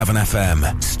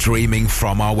FM, streaming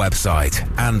from our website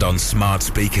and on smart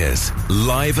speakers.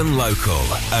 Live and local,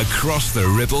 across the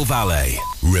Ribble Valley.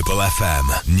 Ribble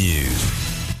FM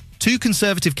News. 2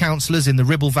 Conservative councillors in the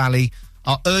Ribble Valley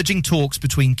are urging talks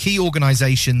between key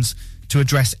organisations to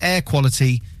address air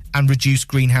quality and reduce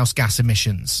greenhouse gas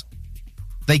emissions.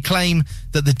 They claim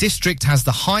that the district has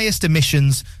the highest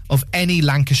emissions of any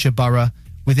Lancashire borough,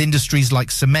 with industries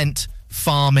like cement,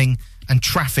 farming and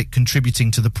traffic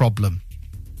contributing to the problem.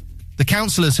 The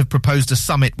councillors have proposed a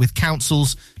summit with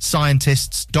councils,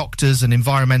 scientists, doctors and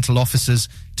environmental officers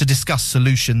to discuss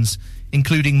solutions,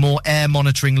 including more air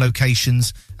monitoring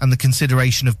locations and the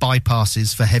consideration of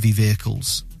bypasses for heavy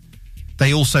vehicles.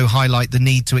 They also highlight the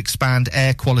need to expand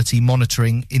air quality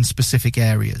monitoring in specific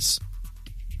areas.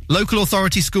 Local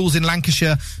authority schools in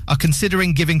Lancashire are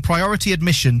considering giving priority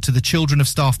admission to the children of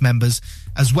staff members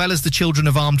as well as the children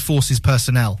of armed forces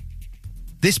personnel.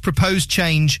 This proposed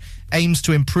change aims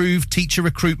to improve teacher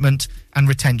recruitment and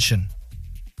retention.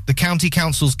 The County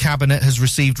Council's Cabinet has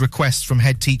received requests from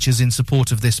head teachers in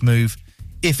support of this move.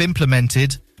 If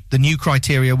implemented, the new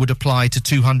criteria would apply to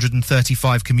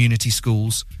 235 community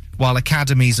schools, while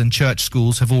academies and church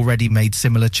schools have already made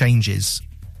similar changes.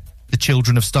 The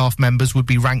children of staff members would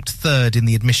be ranked third in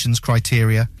the admissions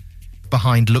criteria,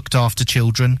 behind looked after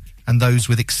children and those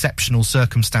with exceptional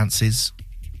circumstances.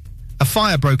 A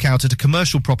fire broke out at a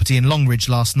commercial property in Longridge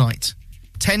last night.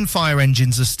 10 fire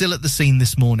engines are still at the scene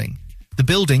this morning. The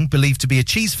building, believed to be a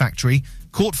cheese factory,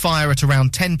 caught fire at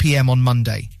around 10 p.m. on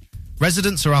Monday.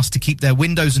 Residents are asked to keep their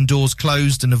windows and doors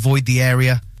closed and avoid the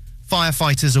area.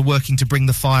 Firefighters are working to bring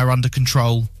the fire under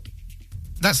control.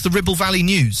 That's the Ribble Valley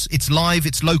News. It's live,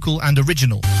 it's local and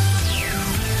original.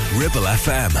 Ribble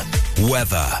FM.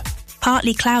 Weather.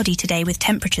 Partly cloudy today with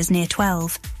temperatures near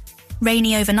 12.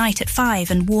 Rainy overnight at 5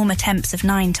 and warmer temps of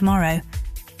 9 tomorrow.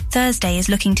 Thursday is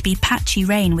looking to be patchy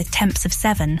rain with temps of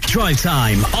 7. Drive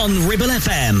Time on Ribble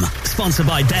FM. Sponsored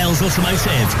by Dales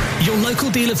Automotive, your local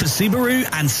dealer for Subaru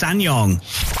and SsangYong.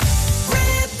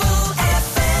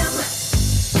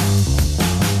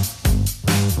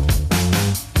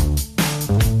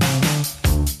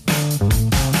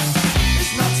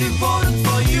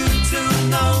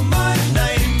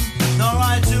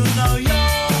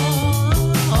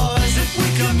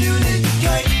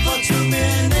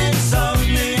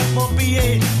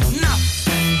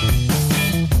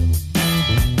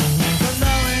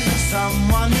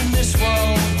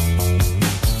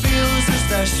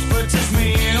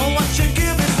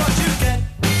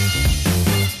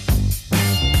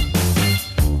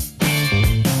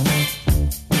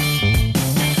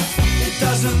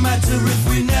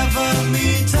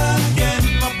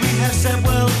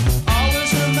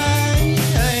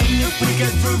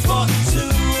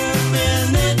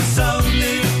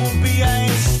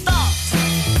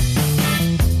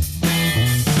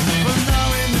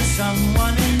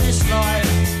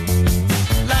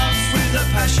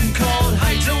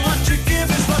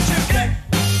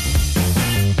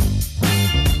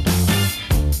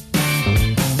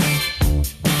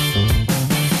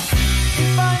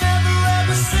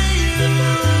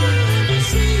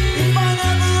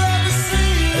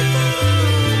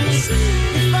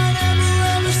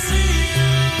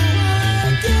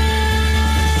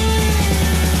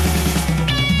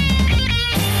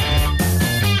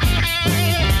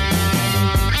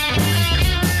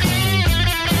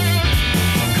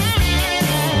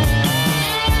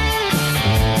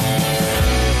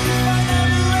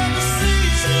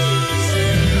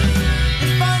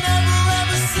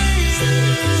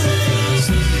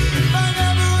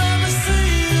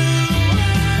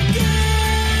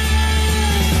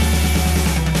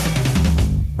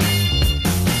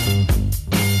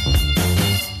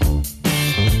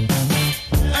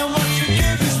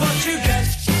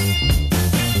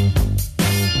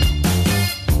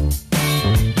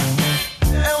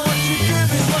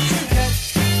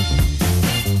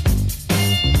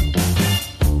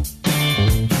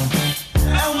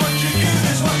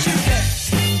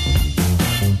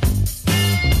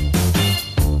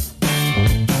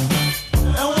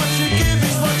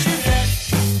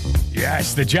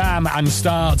 The Jam and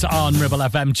Start on Ribble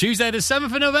FM. Tuesday the 7th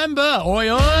of November.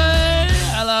 Oi, oi.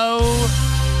 Hello.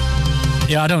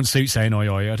 Yeah, I don't suit saying oi,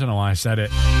 oi. I don't know why I said it.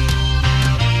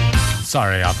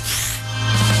 Sorry, I'm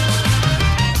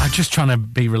just trying to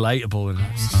be relatable.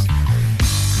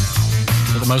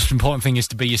 But the most important thing is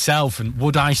to be yourself. And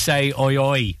would I say oi,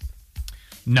 oi?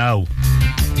 No.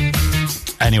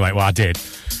 Anyway, well, I did.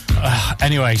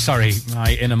 Anyway, sorry,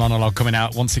 my inner monologue coming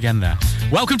out once again there.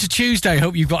 Welcome to Tuesday.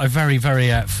 Hope you've got a very,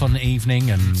 very fun evening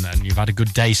and you've had a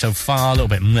good day so far. A little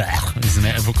bit meh, isn't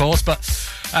it, of course? But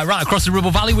Right across the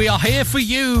Ribble Valley, we are here for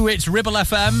you. It's Ribble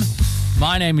FM.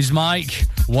 My name is Mike.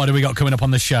 What do we got coming up on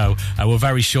the show? Well,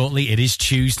 very shortly, it is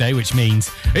Tuesday, which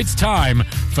means it's time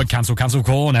for Cancel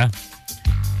Corner,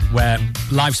 where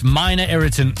life's minor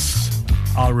irritants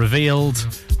are revealed,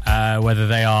 whether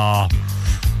they are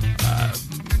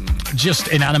just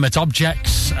inanimate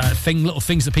objects, little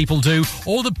things that people do,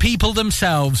 or the people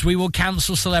themselves. We will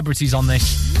cancel celebrities on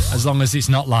this, as long as it's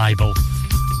not libel.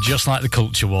 Just like the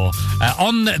culture war.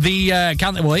 On the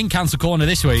in Cancel Corner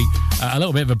this week, a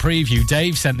little bit of a preview.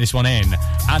 Dave sent this one in,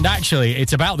 and actually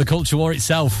it's about the culture war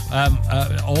itself.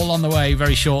 All on the way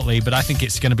very shortly, but I think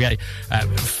it's going to be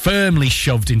firmly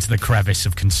shoved into the crevice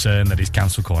of concern that is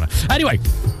Cancel Corner. Anyway,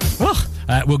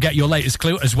 we'll get your latest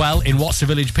clue as well in What's the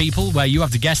Village People, where you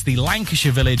have to guess the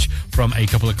Lancashire village from a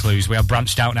couple of clues. We have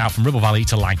branched out now from Ribble Valley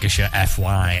to Lancashire,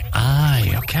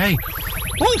 FYI. Okay.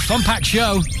 Ooh, fun-packed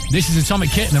show. This is Atomic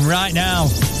Kitten right now.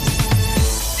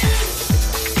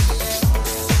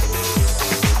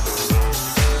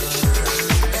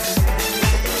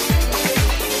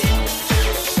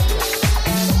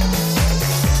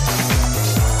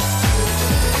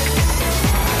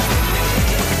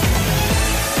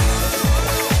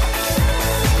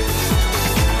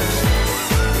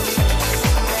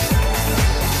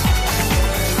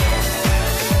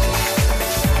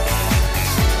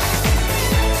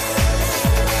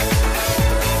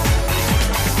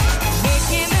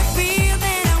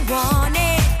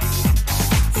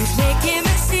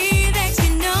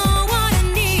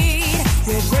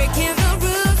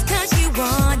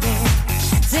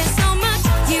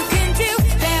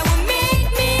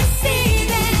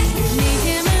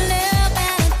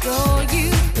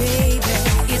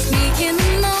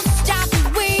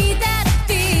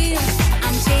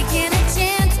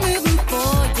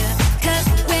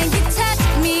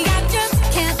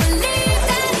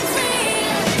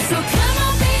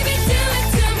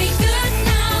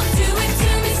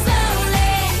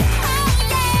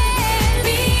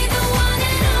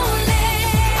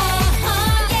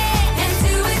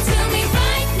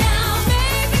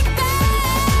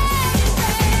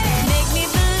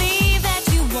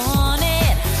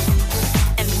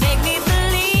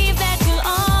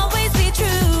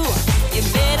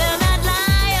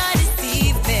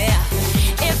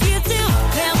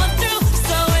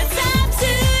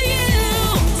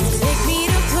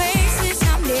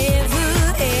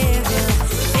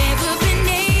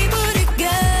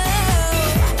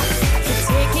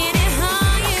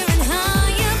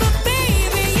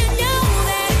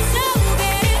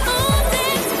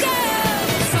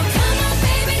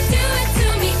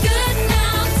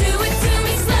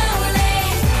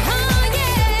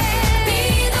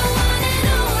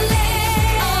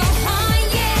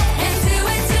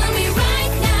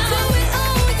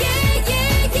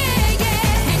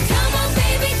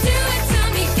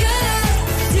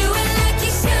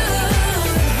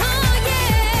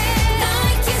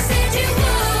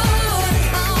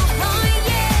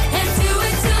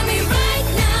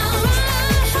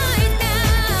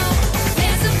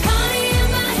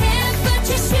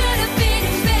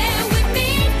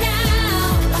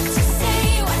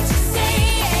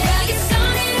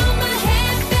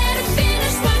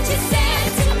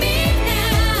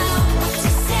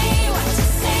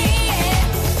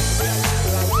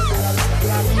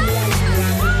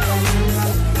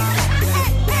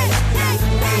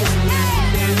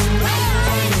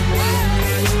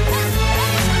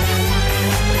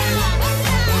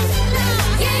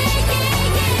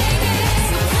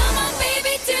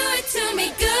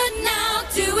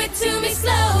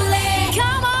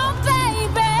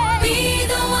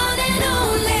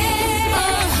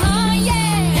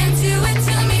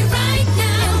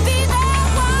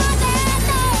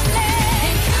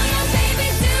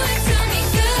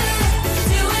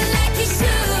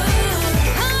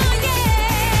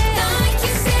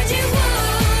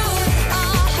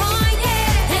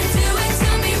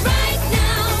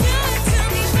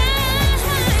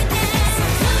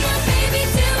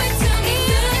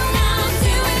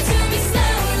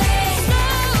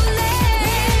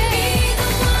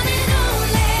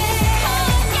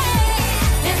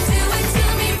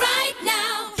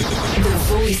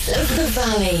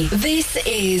 Valley. This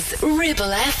is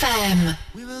Ribble FM.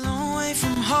 We were a long way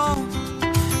from home,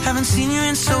 haven't seen you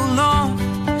in so long,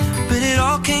 but it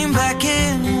all came back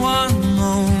in one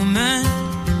moment.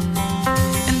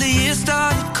 And the year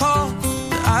started cold,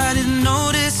 but I didn't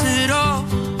notice it all.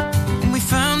 And we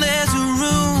found there's a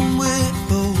room we're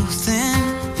both in.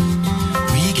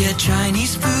 We get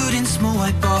Chinese food in small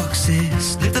white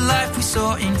boxes, live the life we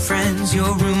saw in Friends.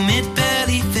 Your room, it better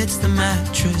barely fits the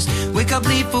mattress. Wake up,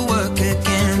 leave for work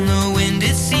again. The wind,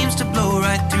 it seems to blow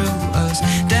right through us.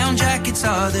 Down jackets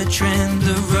are the trend.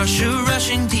 The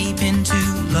rushing deep into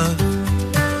love.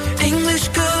 English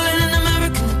girl in an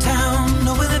American town.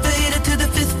 No elevator to the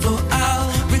 5th floor.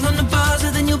 I'll ring on the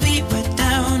buzzer, then you'll be right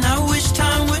down. I wish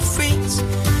time would freeze.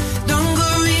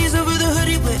 Dungarees over the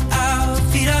hoodie we're out.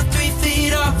 Feet are 3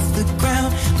 feet off the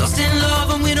ground. Lost in love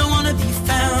and we don't wanna be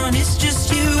found. It's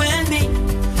just you and me.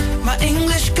 My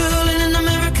English girl in an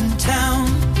American town.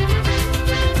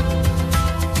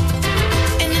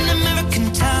 In an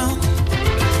American town.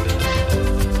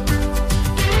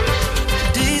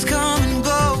 Days come and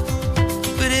go,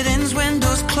 but it ends when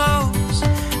doors close.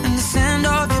 And the scent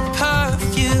of your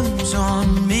perfume's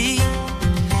on me.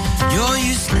 You're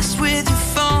useless with your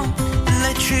phone,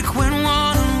 electric when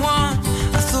one-on-one.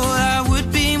 I thought I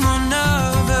would be more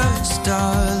nervous,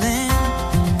 darling.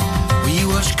 We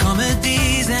watch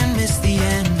comedies and miss the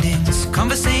endings.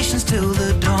 Conversations till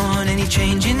the dawn. Any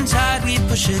change in tide we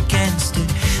push against it.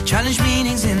 Challenge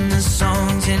meanings in the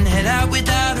songs and head out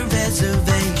without a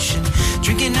reservation.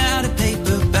 Drinking out of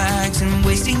paper bags and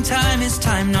wasting time is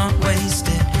time not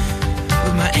wasted.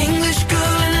 With my English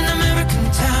girl in an American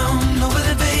town. No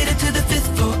elevator to the 5th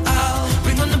floor. I'll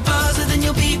ring on the buzzer, then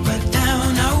you'll be right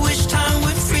down. I wish time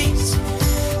would freeze.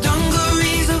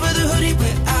 Dungarees over the hoodie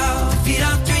we're out. Feet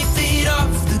out 3 feet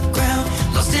off the ground.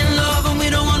 Lost in love and we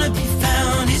don't wanna be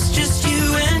found. It's just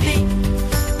you and me.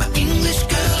 My English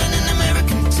girl in an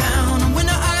American town. And when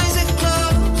our eyes are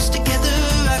closed together,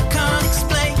 I can't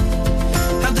explain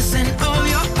how the scent of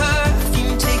your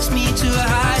perfume takes me to a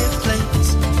higher place.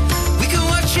 We can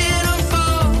watch it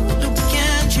unfold, or we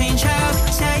can change how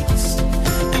it tastes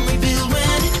and rebuild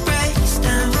when it breaks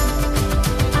down.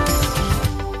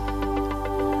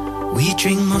 We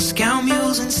drink Moscow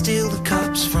mules and steal the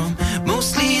cups from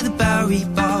mostly the Bowery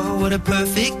Bar. What a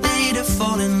perfect day to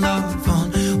fall in love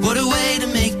on. What a way to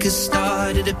make a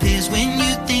start. It appears when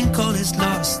you think all is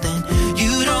lost, then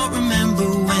you don't remember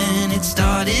when it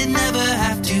started. Never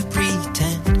have to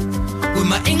pretend. With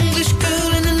my English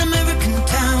girl in an American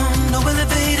town. No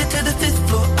elevator to the 5th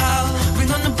floor. I'll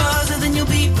ring on the buzzer, then you'll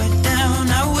be right down.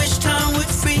 I wish time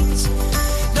would freeze.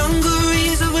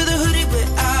 Dungarees over the hoodie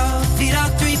we're out. Feet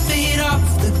out 3 feet off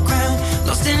the ground.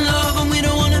 Lost in love and we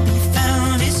don't wanna be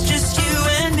found. It's just you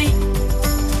and me.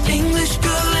 English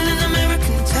girl in an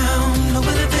American town. No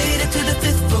elevator to the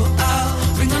 5th floor. I'll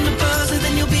ring on the buzzer,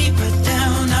 then you'll be right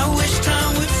down. I wish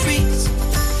time would freeze.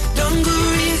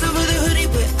 Dungarees over the hoodie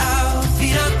we're out.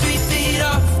 Feet out 3 feet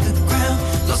off the ground.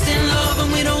 Lost in love and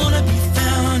we don't wanna be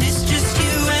found. It's just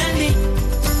you and me.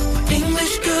 My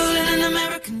English girl in an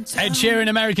American town. Ed Sheeran,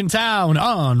 American Town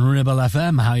on Ribble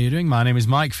FM. How are you doing? My name is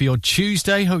Mike for your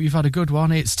Tuesday. Hope you've had a good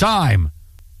one. It's time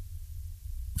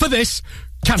for this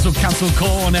Cancel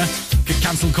Corner.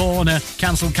 Cancel Corner.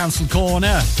 Cancel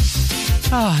Corner.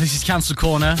 This is Cancel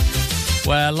Corner,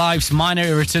 where life's minor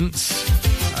irritants,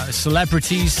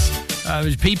 celebrities,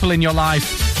 people in your life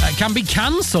can be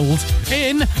cancelled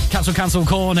in Cancel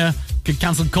Corner.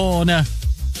 Cancel Corner.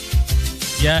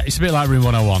 Yeah, it's a bit like Room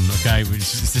 101, okay?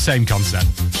 It's the same concept.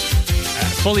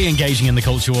 Fully engaging in the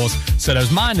culture wars, so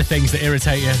those minor things that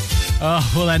irritate you,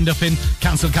 will end up in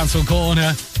Cancel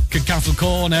Corner. Cancel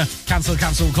Corner.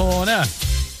 Cancel Corner.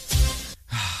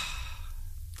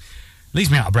 Leaves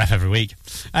me out of breath every week.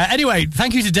 Anyway,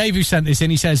 thank you to Dave who sent this in.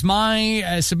 He says,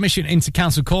 my submission into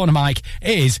Cancel Corner, Mike,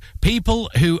 is people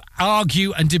who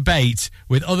argue and debate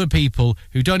with other people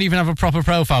who don't even have a proper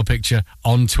profile picture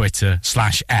on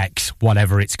Twitter/X,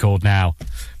 whatever it's called now.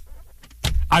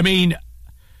 I mean,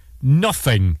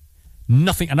 nothing.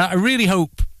 And I really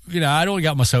hope, I don't want to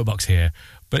get on my soapbox here,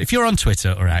 but if you're on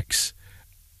Twitter or X,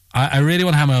 I really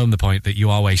want to hammer home the point that you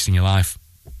are wasting your life.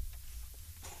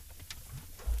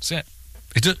 That's it.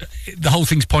 The whole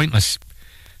thing's pointless.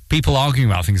 People arguing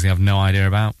about things they have no idea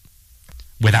about.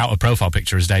 Without a profile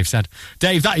picture, as Dave said.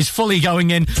 Dave, that is fully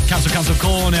going in. Cancel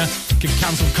Corner.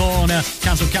 Cancel Corner.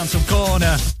 Cancel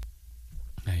Corner.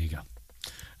 There you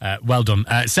go. Well done.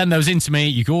 Send those in to me.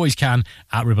 You always can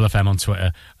at Ribble FM on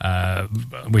Twitter,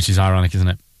 which is ironic, isn't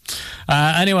it?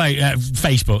 Anyway,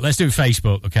 Facebook. Let's do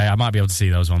Facebook, okay? I might be able to see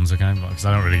those ones, okay? Because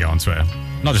I don't really go on Twitter.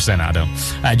 Not just saying that I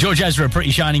don't. George Ezra,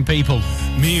 Pretty Shining People.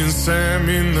 Me and Sam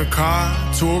in the car,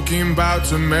 talking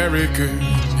about America.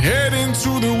 Heading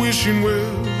to the wishing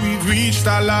well, we've reached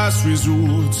our last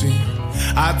resort.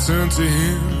 I turned to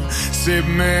him, said,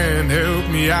 man, help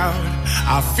me out.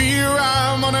 I fear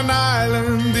I'm on an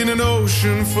island in an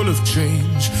ocean full of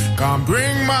change. Can't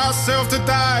bring myself to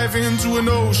dive into an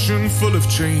ocean full of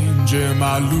change. Am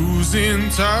I losing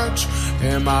touch?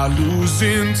 Am I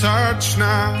losing touch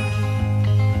now?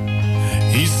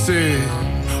 He said,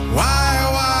 why,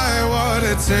 what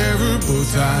a terrible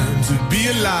time to be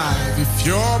alive if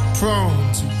you're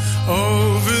prone to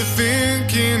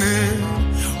overthinking it.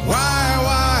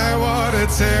 Why, what a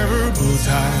terrible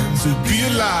time to be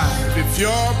alive if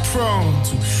you're prone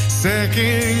to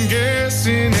second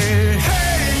guessing it.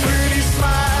 Hey, pretty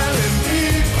smiling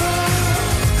people,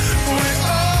 we're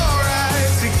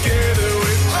alright together,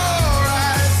 we're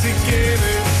alright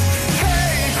together.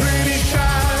 Hey, pretty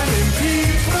shining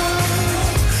people,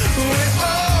 we're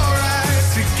alright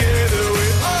together,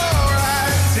 we're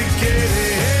alright together.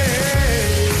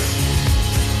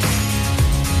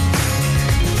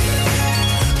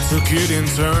 Took it in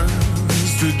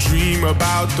turns to dream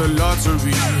about the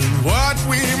lottery and what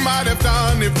we might have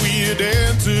done if we had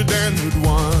entered and had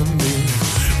won it.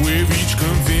 We're each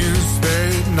convinced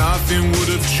that nothing would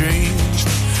have changed.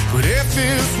 But if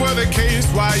this were the case,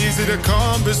 why is it a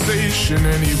conversation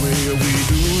anyway? Are we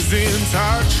losing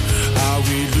touch? Are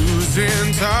we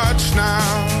losing touch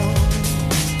now?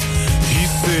 He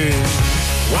said,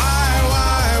 why,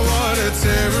 what a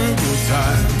terrible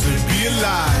time to be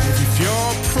alive if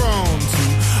you're prone to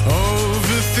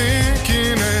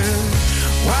overthinking it.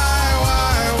 Why,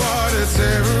 what a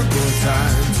terrible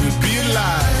time to be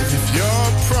alive if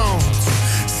you're prone to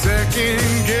second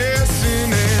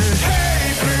guessing it.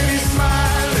 Hey, pretty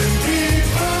smiling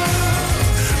people,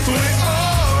 we're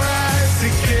alright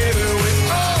together, we're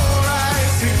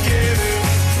alright together.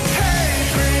 Hey,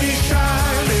 pretty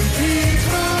shining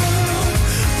people,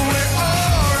 we're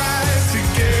alright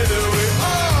together, we're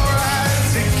alright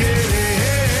together.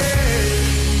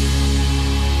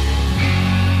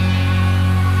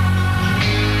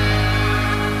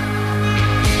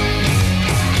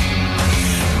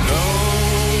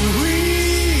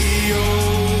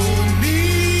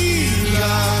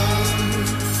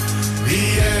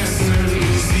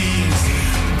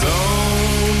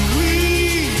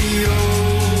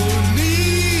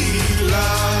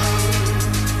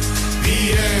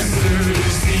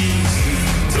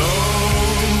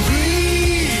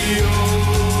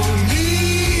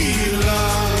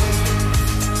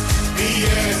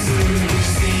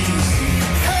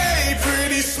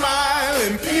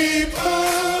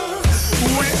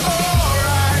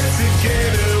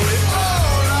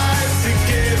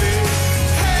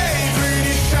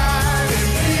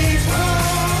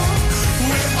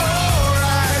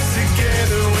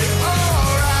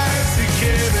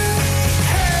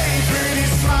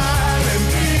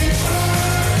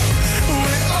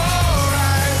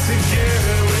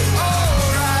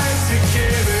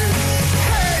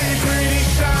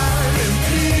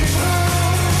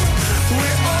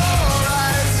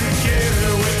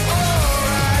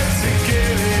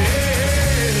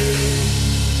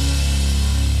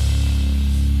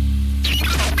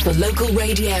 For local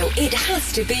radio, it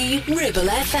has to be Ribble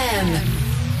FM.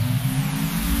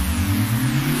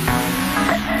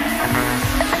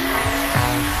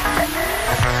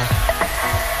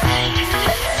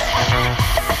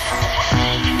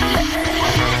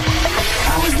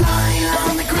 I was lying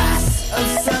on the grass of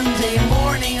Sunday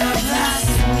morning of last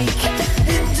week,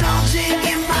 indulging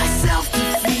in my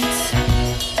self-defeat.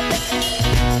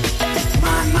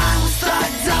 My mind was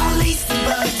thugged, all laced and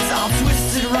bugged, all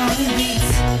twisted, wrong beat.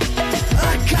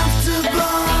 Uncomfortable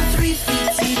on 3 feet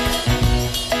deep.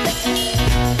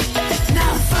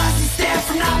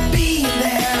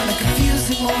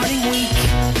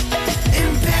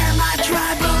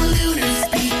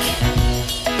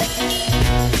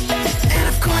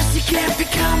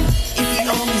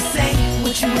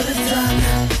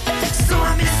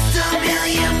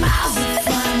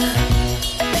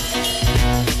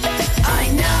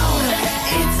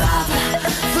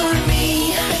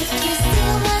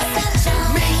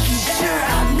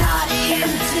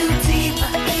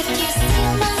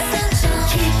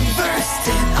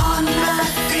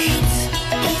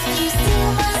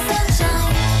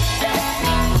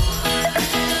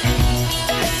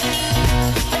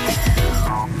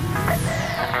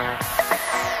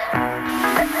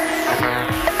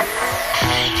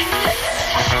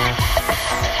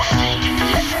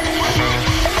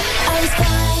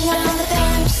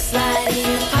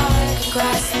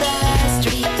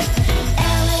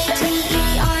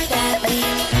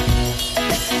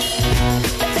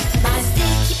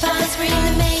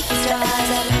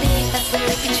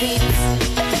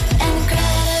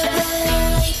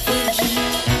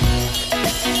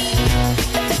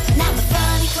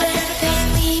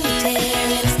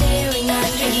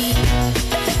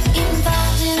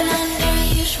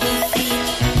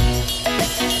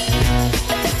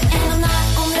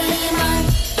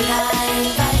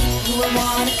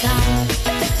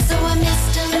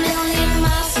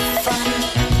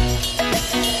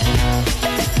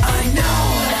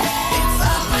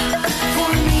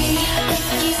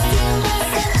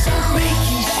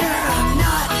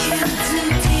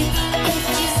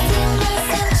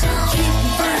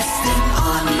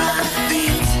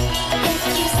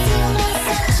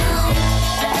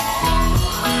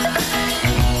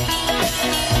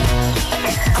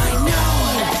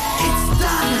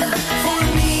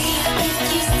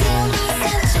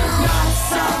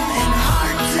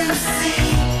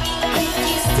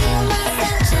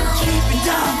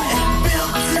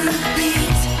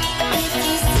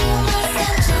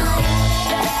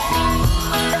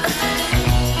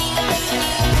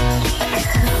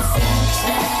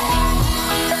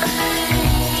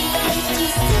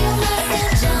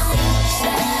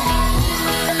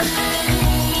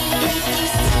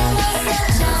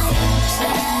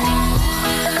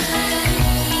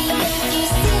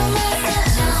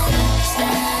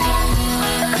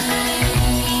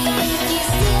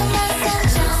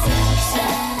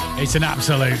 It's an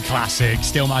absolute classic.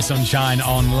 Still My Sunshine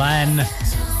on Len.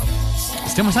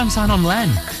 Still My Sunshine on Len.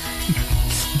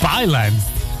 By Len.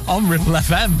 On Ribble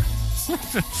FM.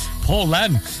 Poor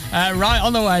Len. Right,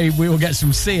 on the way, we will get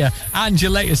some Sia and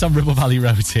your latest on Ribble Valley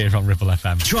Road here on Ribble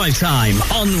FM. Drive Time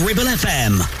on Ribble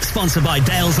FM. Sponsored by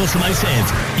Dales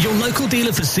Automotive, your local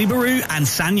dealer for Subaru and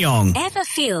SsangYong. Ever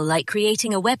feel like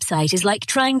creating a website is like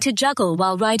trying to juggle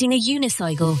while riding a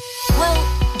unicycle?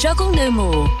 Well, juggle no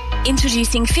more.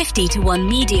 Introducing 50-1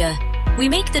 Media. We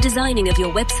make the designing of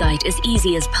your website as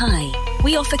easy as pie.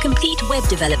 We offer complete web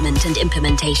development and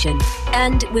implementation.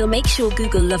 And we'll make sure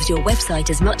Google loves your website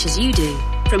as much as you do.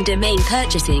 From domain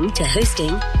purchasing to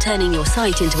hosting, turning your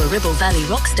site into a Ribble Valley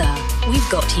rockstar, we've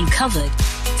got you covered.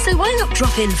 So why not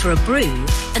drop in for a brew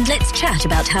and let's chat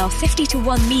about how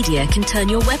 50-1 Media can turn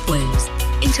your web woes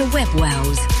into web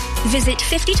wows. Visit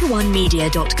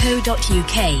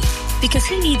 50to1media.co.uk because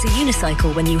who needs a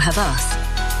unicycle when you have us?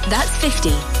 That's 50,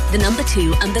 the number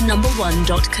 2 and the number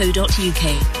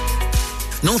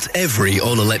 1.co.uk. Not every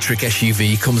all-electric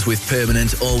SUV comes with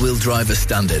permanent all-wheel drive as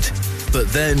standard. But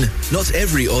then, not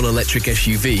every all-electric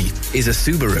SUV is a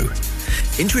Subaru.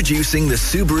 Introducing the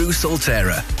Subaru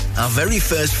Solterra, our very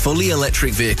first fully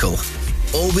electric vehicle.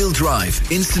 All-wheel drive,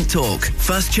 instant torque,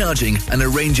 fast charging and a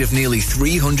range of nearly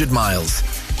 300 miles.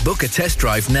 Book a test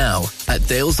drive now at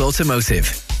Dales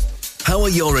Automotive. How are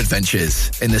your adventures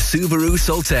in the Subaru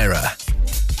Solterra?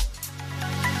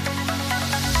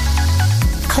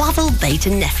 Clavel Bait &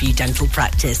 Nephew Dental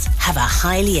Practice have a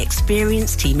highly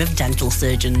experienced team of dental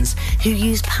surgeons who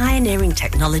use pioneering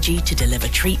technology to deliver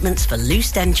treatments for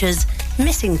loose dentures,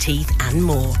 missing teeth and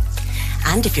more.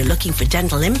 And if you're looking for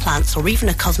dental implants or even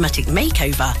a cosmetic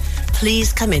makeover,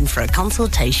 please come in for a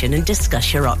consultation and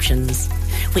discuss your options.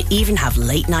 We even have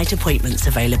late night appointments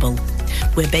available.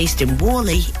 We're based in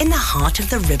Worley in the heart of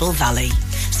the Ribble Valley.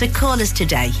 So call us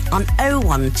today on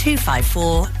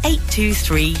 01254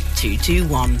 823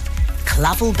 221.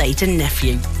 Clavel Bait &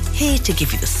 Nephew. Here to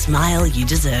give you the smile you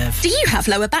deserve. Do you have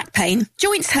lower back pain,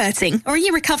 joints hurting, or are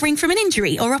you recovering from an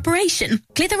injury or operation?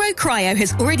 Clitheroe Cryo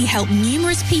has already helped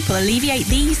numerous people alleviate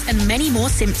these and many more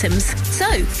symptoms. So,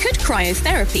 could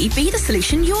cryotherapy be the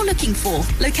solution you're looking for?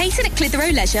 Located at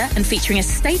Clitheroe Leisure and featuring a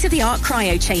state-of-the-art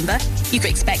cryo chamber, you can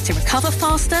expect to recover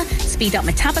faster, speed up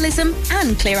metabolism,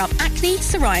 and clear up acne,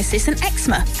 psoriasis, and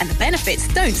eczema. And the benefits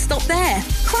don't stop there.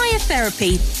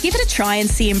 Cryotherapy. Give it a try and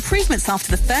see improvements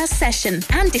after the first session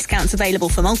and discounts available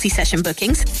for multi-session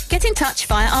bookings. Get in touch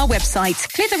via our website,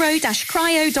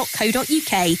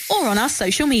 clitheroe-cryo.co.uk or on our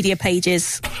social media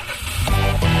pages.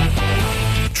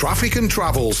 Traffic and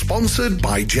travel, sponsored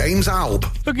by James Alb.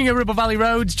 Looking at Ribble Valley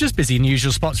roads, just busy in the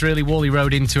usual spots really. Worley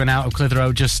Road into and out of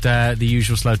Clitheroe, just the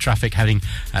usual slow traffic heading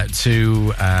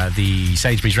to the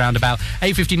Sainsbury's roundabout.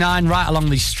 8:59 right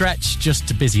along the stretch,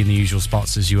 just busy in the usual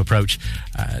spots as you approach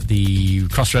the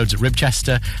crossroads at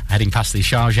Ribchester, heading past the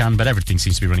Sharjah, but everything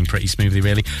seems to be running pretty smoothly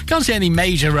really. Can't see any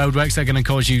major roadworks that are going to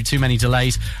cause you too many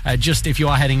delays. Just if you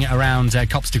are heading around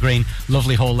Copster Green,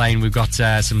 Lovely Hall Lane, we've got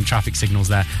some traffic signals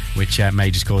there, which may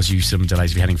just cause you some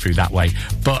delays if you're heading through that way.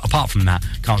 But apart from that,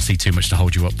 can't see too much to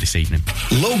hold you up this evening.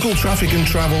 Local traffic and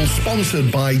travel,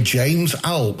 sponsored by James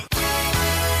Alb.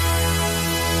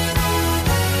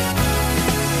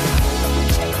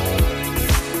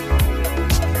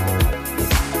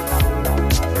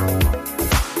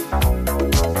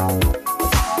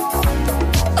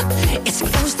 It's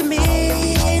close to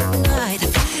midnight.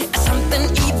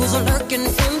 Something evil's lurking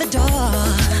in the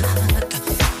dark.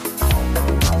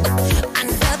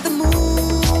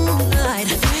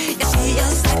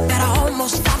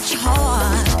 Almost stops your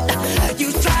heart.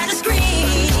 You try to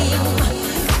scream,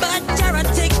 but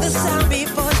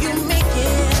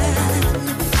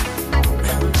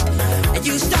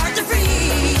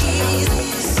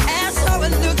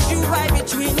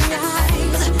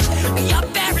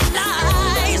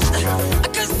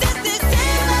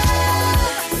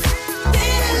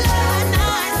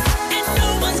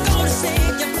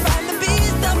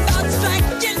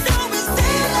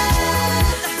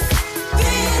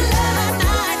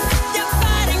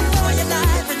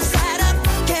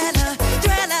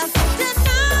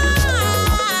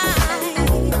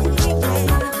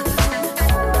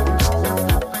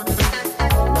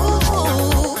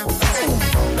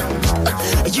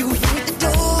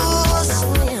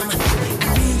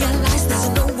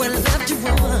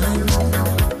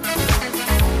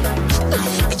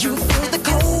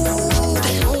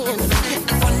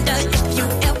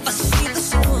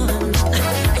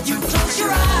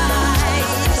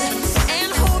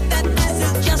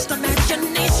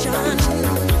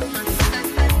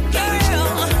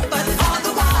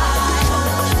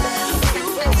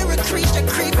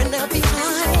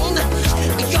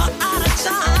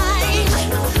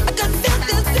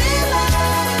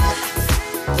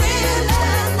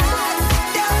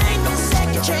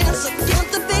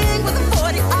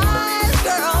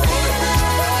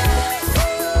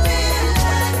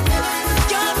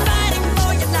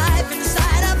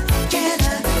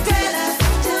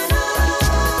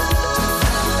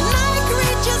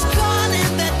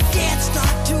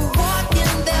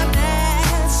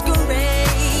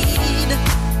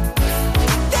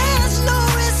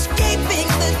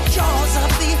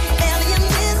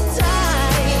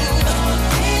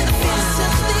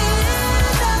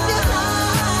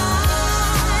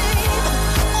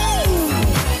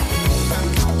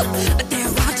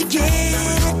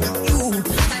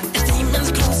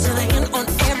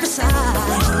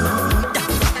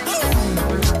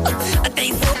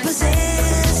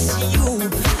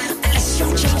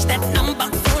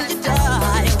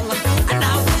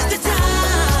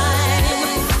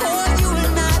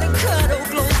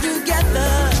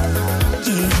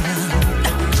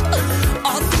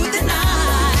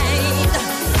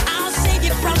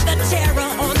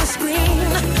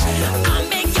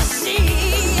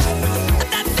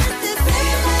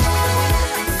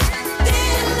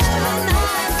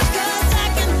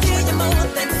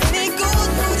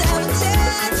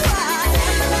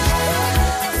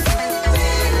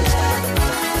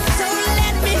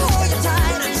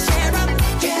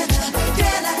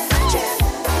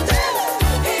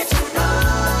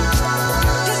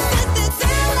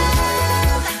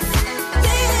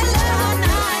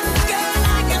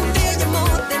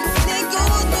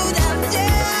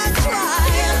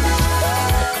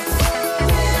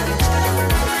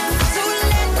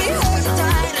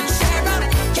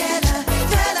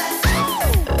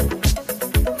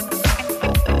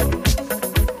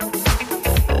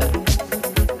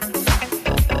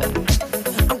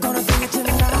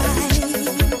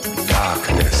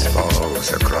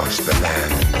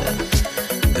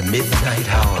midnight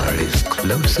hour is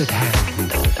close at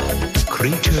hand.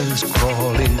 Creatures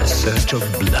crawl in search of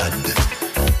blood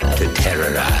to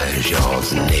terrorize your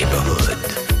neighborhood.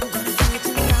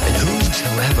 And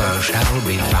whosoever shall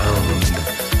be found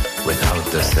without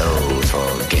the soul for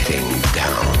getting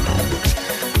down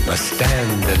must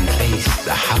stand and face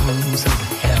the hounds of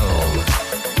hell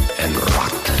and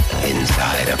rot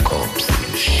inside a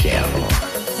corpse's shell.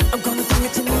 I'm gonna do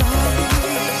it tonight.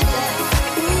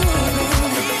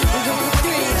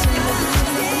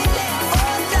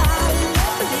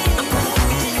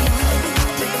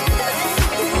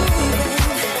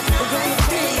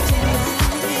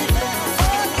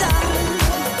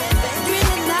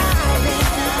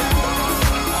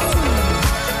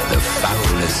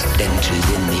 Stenches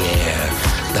in the air,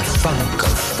 the funk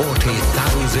of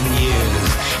 40,000 years,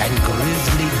 and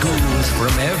grisly ghouls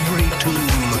from every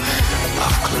tomb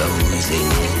are closing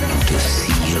in to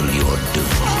seal your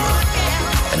doom.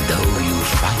 And though you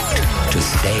fight to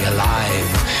stay alive,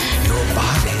 your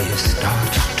body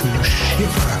starts to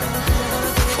shiver,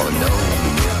 for no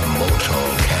mere mortal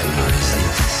can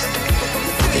resist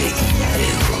the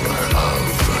evil of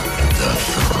the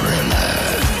thriller.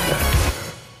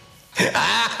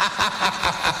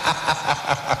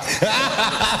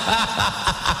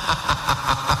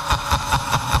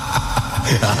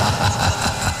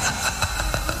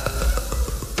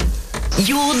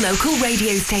 Your local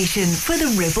radio station for the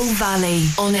Ribble Valley.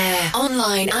 On air,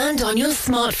 online and on your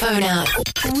smartphone app.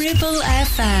 Ribble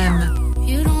FM.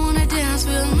 You don't wanna dance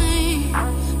with me,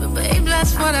 but babe,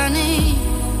 that's what I need.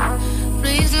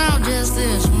 Please now just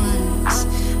this once.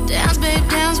 Dance,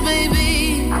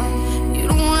 baby. You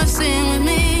don't wanna sing with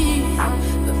me,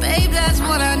 but babe, that's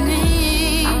what I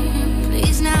need.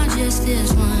 Please now just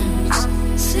this once.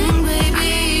 Sing, baby.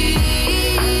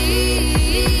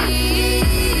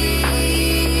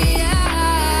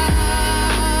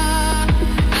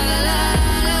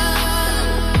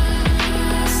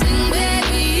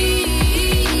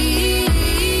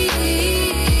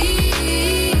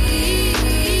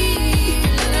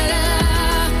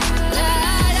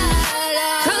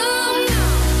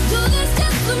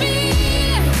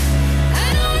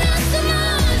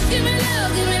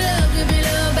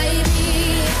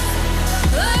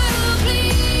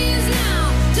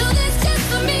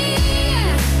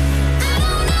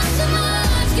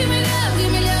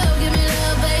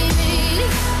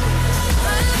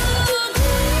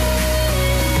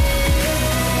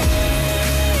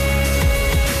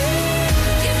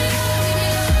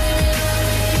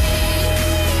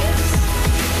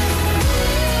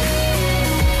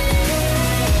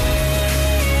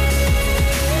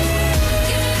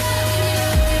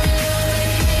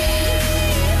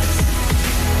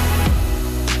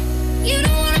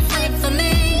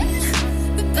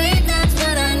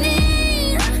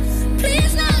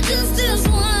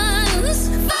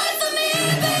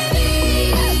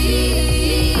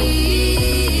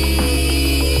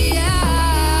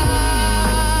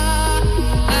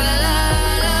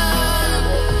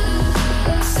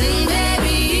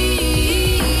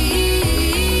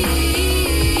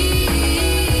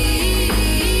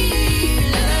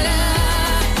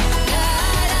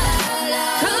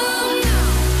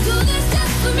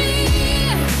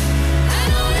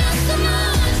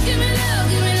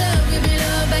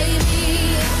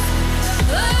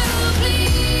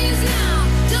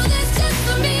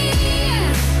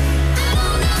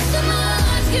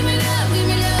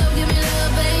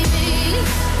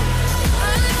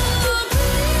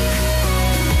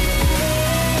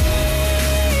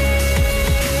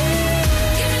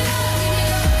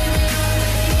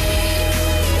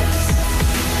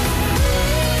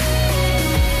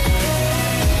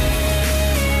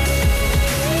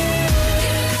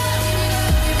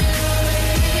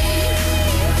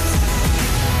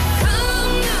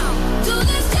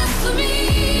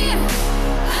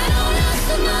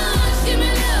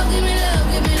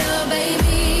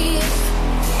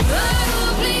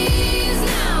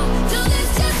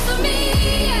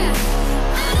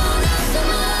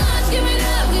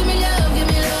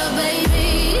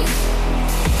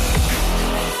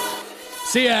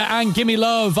 Sia and Gimme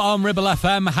Love on Ribble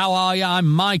FM. How are you? I'm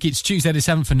Mike. It's Tuesday the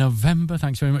 7th of November.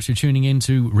 Thanks very much for tuning in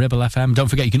to Ribble FM. Don't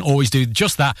forget you can always do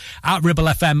just that at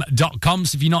ribblefm.com.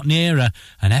 So if you're not near an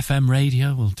FM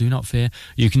radio, well, do not fear.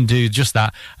 You can do just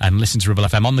that and listen to Ribble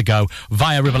FM on the go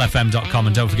via ribblefm.com.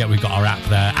 And don't forget we've got our app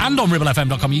there. And on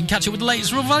ribblefm.com you can catch up with the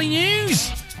latest Ribble Valley news.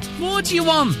 What do you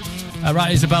want?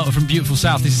 Right, Isabella from Beautiful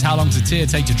South. This is How Long's a Tear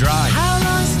Take to Dry. How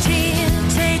long's a tear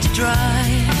take to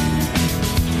dry?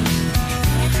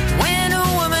 When a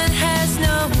woman has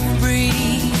no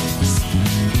breeze.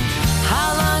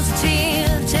 How long's a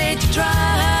tear take to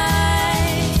dry?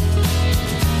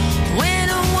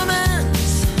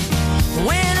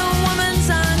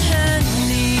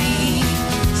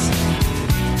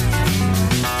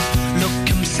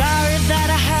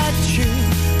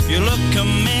 look, $1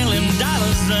 million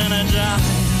and a dime.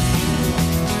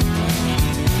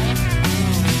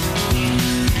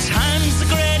 Time's the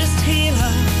greatest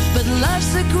healer, but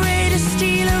love's the greatest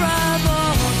stealer of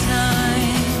all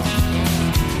time.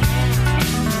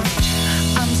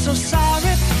 I'm so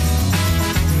sorry,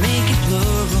 make it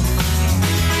plural.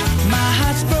 My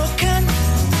heart's broken,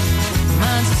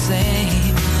 mine's the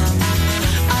same.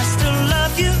 I still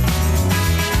love you,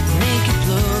 make it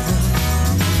plural.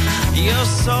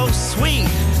 You're so sweet.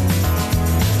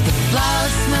 The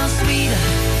flowers smell sweeter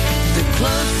the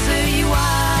closer you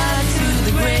are to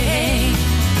the grave.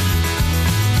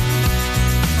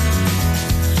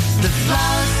 The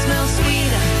flowers smell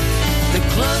sweeter the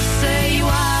closer you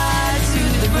are to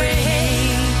the grave.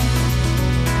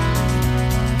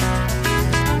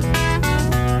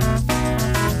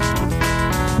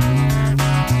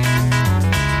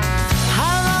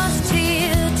 How long's a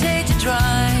tear take to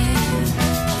dry?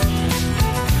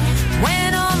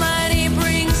 When Almighty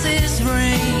brings His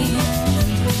rain.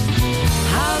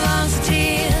 How long's a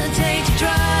tear take to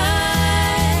dry?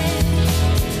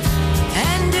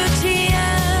 And do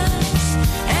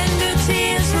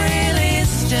tears really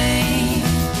stain?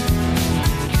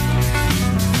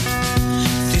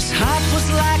 This heart was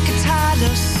like a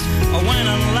TARDIS when I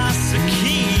lost the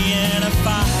key in a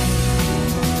fight.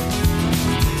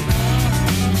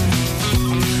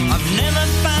 I've never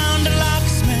found a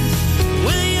locksmith.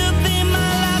 Will you be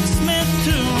my locksmith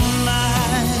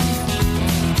tonight?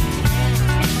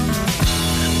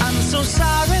 I'm so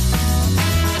sorry,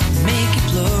 make it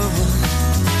plural.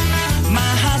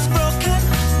 My heart's broken,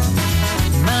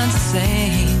 mine's the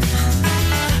same.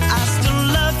 I still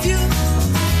love you,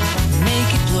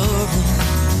 make it plural.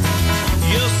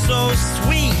 You're so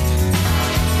sweet.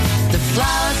 The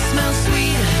flowers smell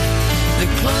sweeter the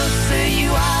closer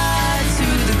you are to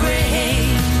the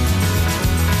grave.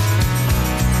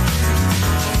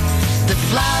 The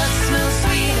flowers smell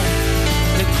sweeter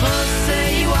the closer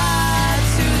you are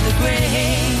to the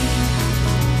grave.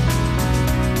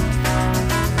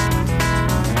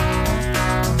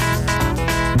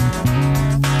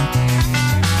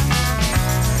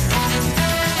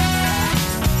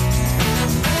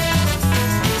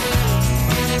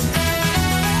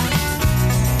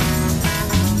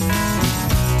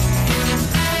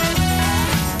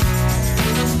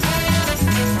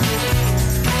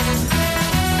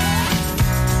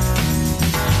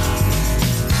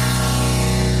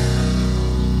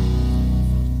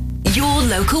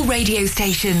 Local radio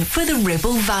station for the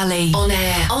Ribble Valley. On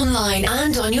air, online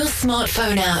and on your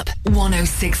smartphone app.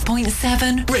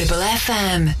 106.7 Ribble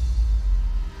FM.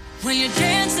 When you're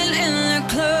dancing in the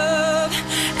club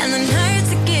and the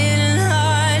nights are getting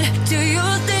hot, do you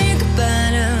think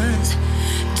about us?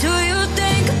 Do you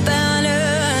think about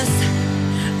us?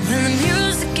 When the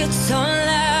music gets so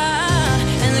loud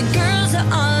and the girls are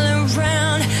all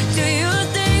around, do you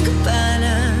think about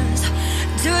us?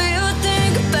 Do you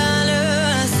think about us?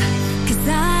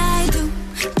 I do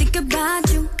think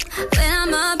about you when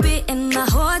I'm up here in my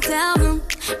hotel room.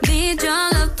 Need your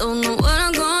love, don't know what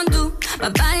I'm gonna do. My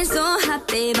body's so hot,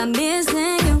 babe, I'm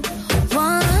missing you.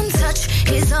 One touch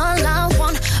is all I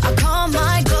want. I call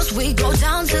my girls, we go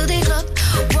down to the club.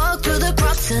 Walk through the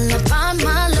crowd till I find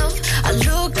my love. I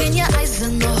look in your eyes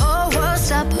and the whole world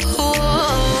stops.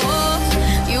 Oh,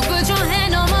 you put your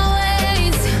hand on my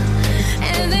waist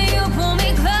and then you pull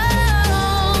me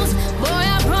close. Boy,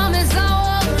 I promise I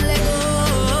won't let go.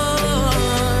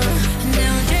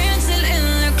 Now we're dancing in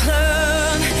the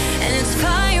club and it's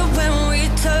fire when we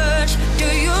touch. Do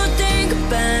you think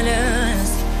about us?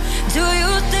 Do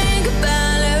you think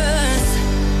about us?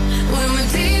 When we're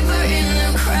deeper in the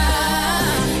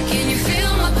crowd, can you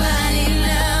feel my body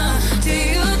now? Do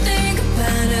you think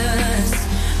about us?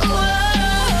 Whoa,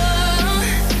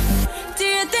 do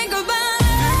you think about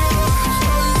us?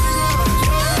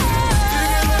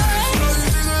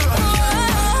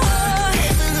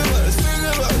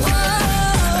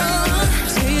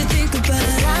 Do you think about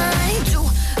us? I do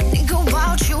think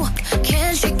about you.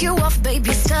 Can't shake you off,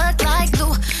 baby, stuck like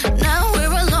glue. Now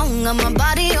we're alone, got my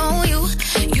body on you.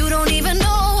 You don't even know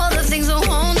all the things I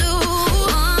won't do.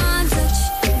 One touch,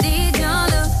 need your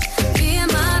love. Me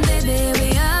and my baby, we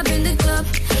up in the club.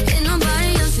 Ain't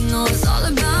nobody else, you know it's all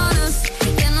about us.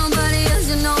 Ain't nobody else,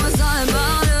 you know it's all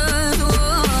about us.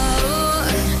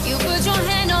 Whoa. You put your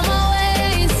hand on my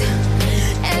waist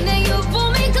and then you pull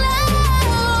me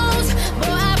close.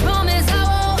 Boy, I promise I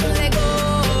won't let go.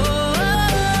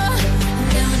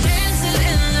 Now we're dancing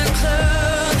in the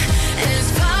club and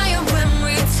it's fire when we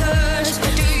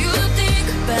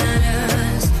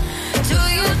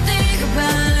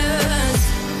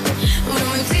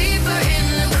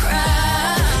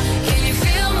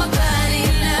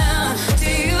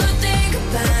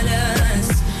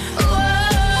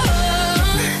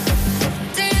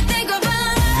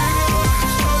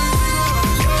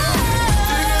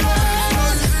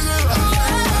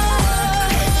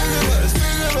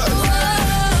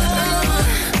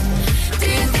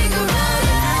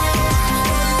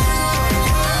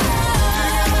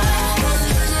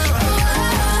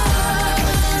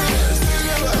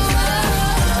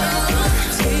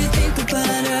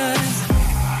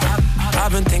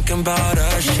thinking about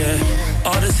us, yeah.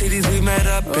 All the cities we met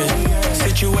up in,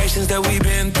 situations that we've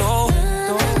been through.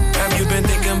 Have you been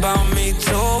thinking about me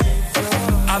too?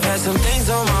 I've had some things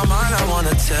on my mind I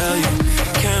wanna tell you.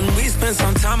 Can we spend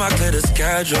some time? I clear the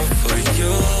schedule for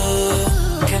you.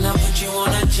 Can I put you on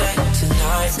a jet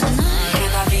tonight?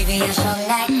 Can I be in your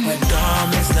neck with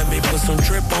diamonds? Let me put some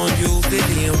drip on you.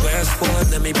 Vivian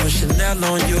Westwood, let me put Chanel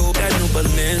on you. That new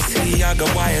Balenciaga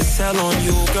YSL on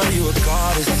you. Girl, you a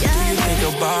goddess. Do you think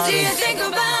about it? Do you think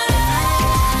about it?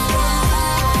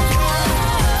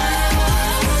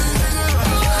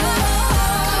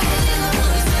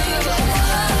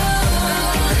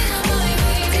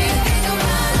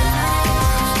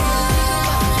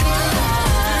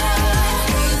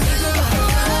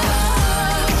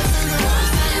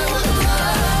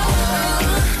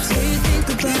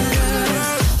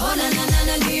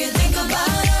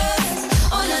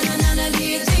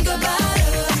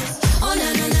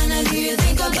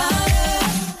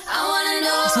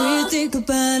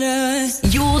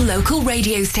 Your local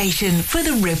radio station for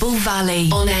the Ribble Valley.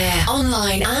 On air,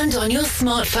 online and on your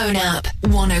smartphone app.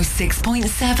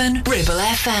 106.7 Ribble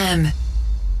FM.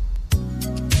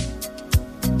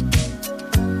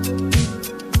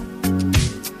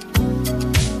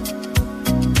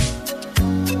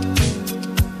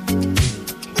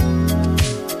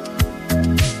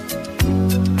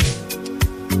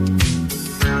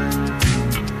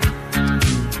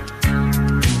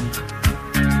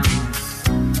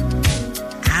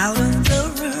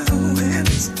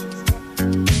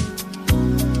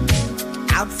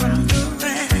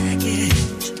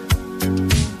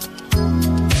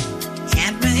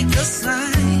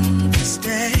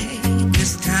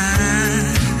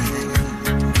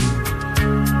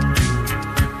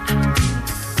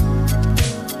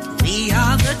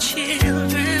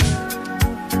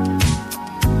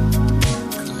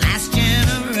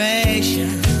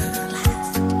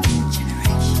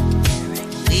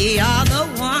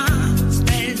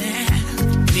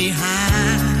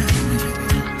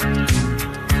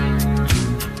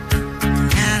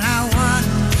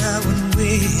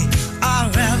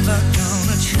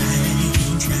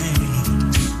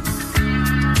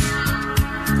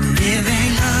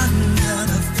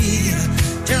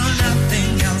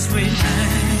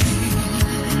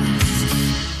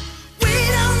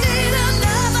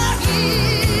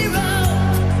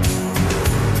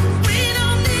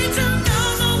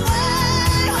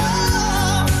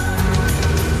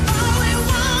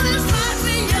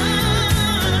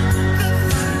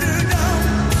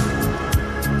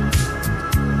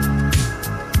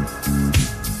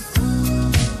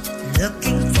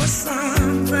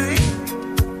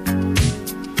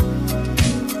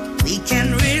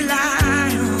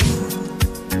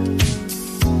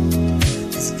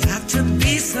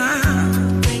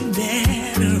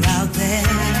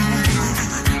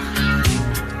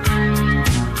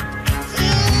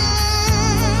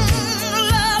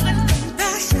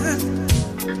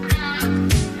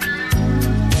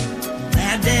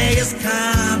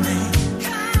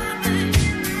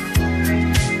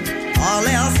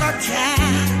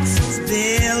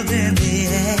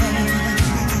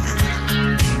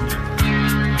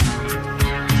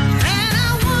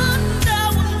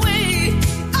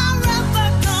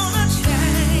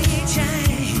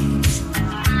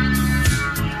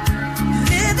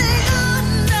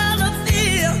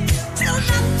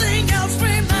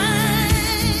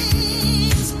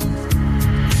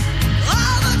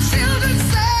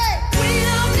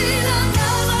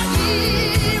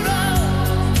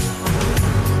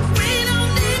 We don't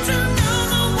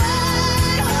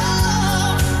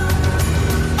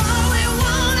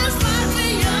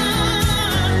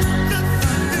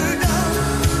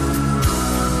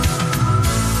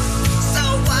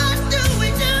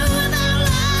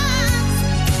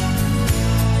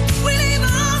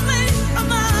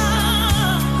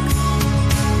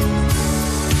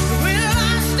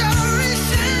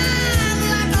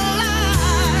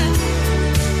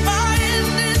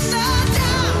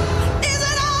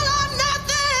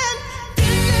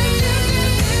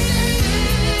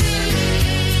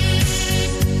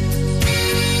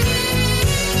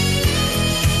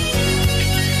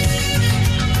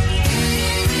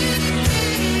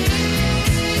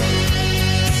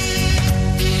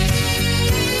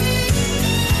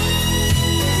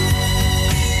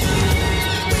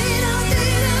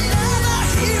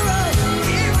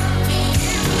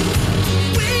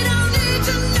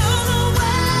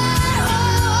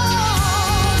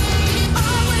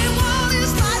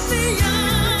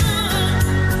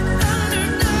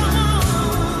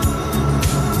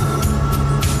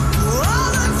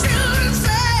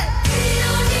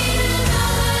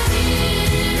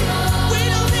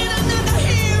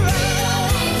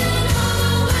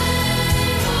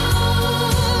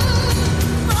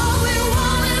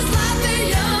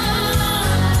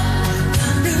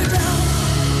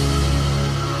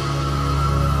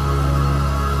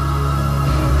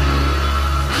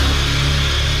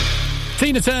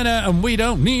Tina Turner and We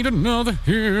Don't Need Another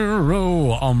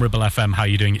Hero on Ribble FM. How are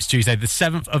you doing? It's Tuesday the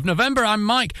 7th of November. I'm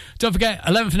Mike. Don't forget,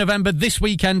 11th of November this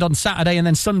weekend on Saturday, and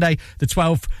then Sunday the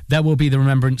 12th, there will be the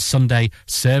Remembrance Sunday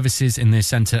services in the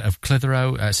centre of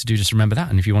Clitheroe. So do just remember that.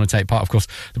 And if you want to take part, of course,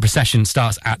 the procession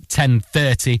starts at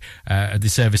 10:30. The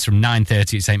service from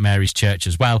 9:30 at St Mary's Church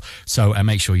as well. So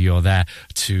make sure you're there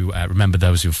to remember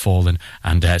those who've fallen,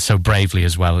 and so bravely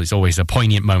as well. It's always a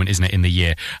poignant moment, isn't it, in the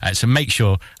year? So make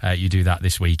sure you do that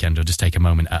this weekend, or just take a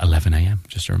moment at 11 a.m.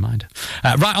 Just a reminder.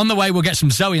 Right on the way, we'll get some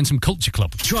Zoe and some Culture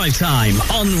Club. Drive Time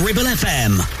on Ribble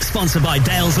FM, sponsored by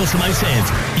Dales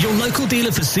Automotive, your local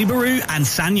dealer for Subaru and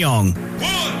SsangYong.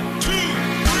 1, 2,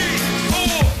 3,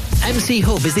 4. MC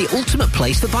Hub is the ultimate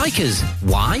place for bikers.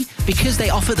 Why? Because they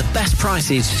offer the best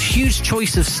prices, huge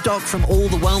choice of stock from all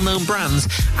the well-known brands,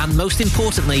 and most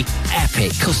importantly,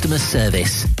 epic customer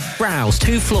service. Browse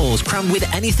 2 floors crammed with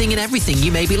anything and everything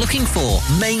you may be looking for.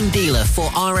 Main dealer for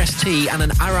RST and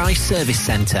an RI service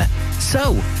centre.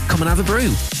 So, come and have a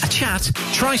brew, a chat,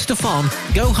 try stuff on,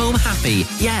 go home happy.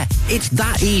 Yeah, it's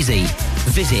that easy.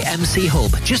 Visit MC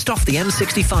Hub just off the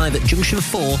M65 at Junction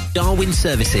 4, Darwin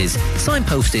Services.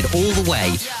 Signposted all the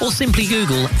way, or simply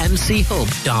Google MC Hub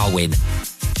Darwin.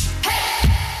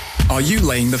 Are you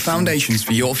laying the foundations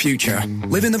for your future?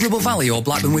 Live in the Ribble Valley or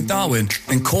Blackburn with Darwin?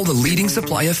 Then call the leading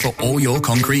supplier for all your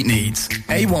concrete needs.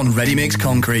 A1 Ready Mix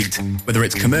Concrete. Whether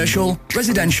it's commercial,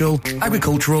 residential,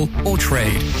 agricultural or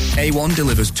trade, A1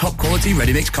 delivers top quality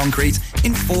ready mix concrete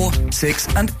in 4, 6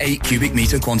 and 8 cubic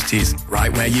metre quantities,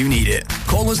 right where you need it.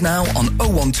 Call us now on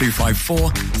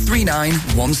 01254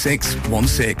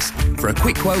 391616 for a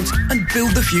quick quote and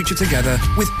build the future together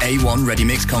with A1 Ready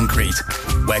Mix Concrete,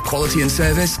 where quality and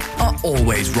service are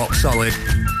always rock solid.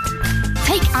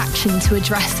 Take action to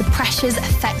address the pressures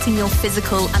affecting your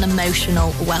physical and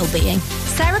emotional well-being.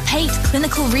 Sarah Pate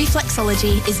Clinical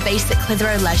Reflexology is based at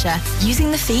Clitheroe Leisure.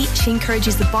 Using the feet, she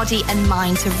encourages the body and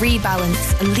mind to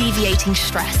rebalance, alleviating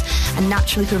stress and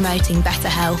naturally promoting better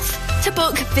health. To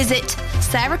book, visit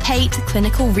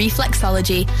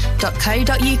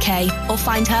sarahpateclinicalreflexology.co.uk or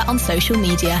find her on social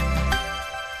media.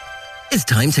 It's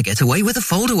time to get away with a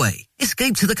foldaway.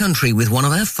 Escape to the country with one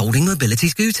of our folding mobility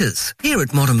scooters. Here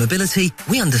at Modern Mobility,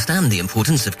 we understand the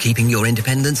importance of keeping your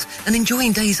independence and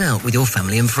enjoying days out with your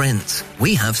family and friends.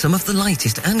 We have some of the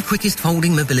lightest and quickest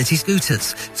folding mobility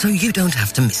scooters, so you don't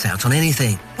have to miss out on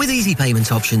anything. With easy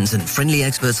payment options and friendly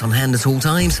experts on hand at all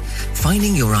times,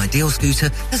 finding your ideal scooter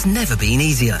has never been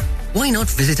easier. Why not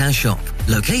visit our shop,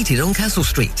 located on Castle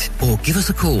Street, or give us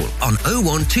a call on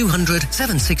 01200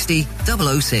 760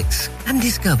 006 and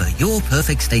discover your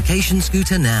perfect staycation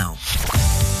scooter now.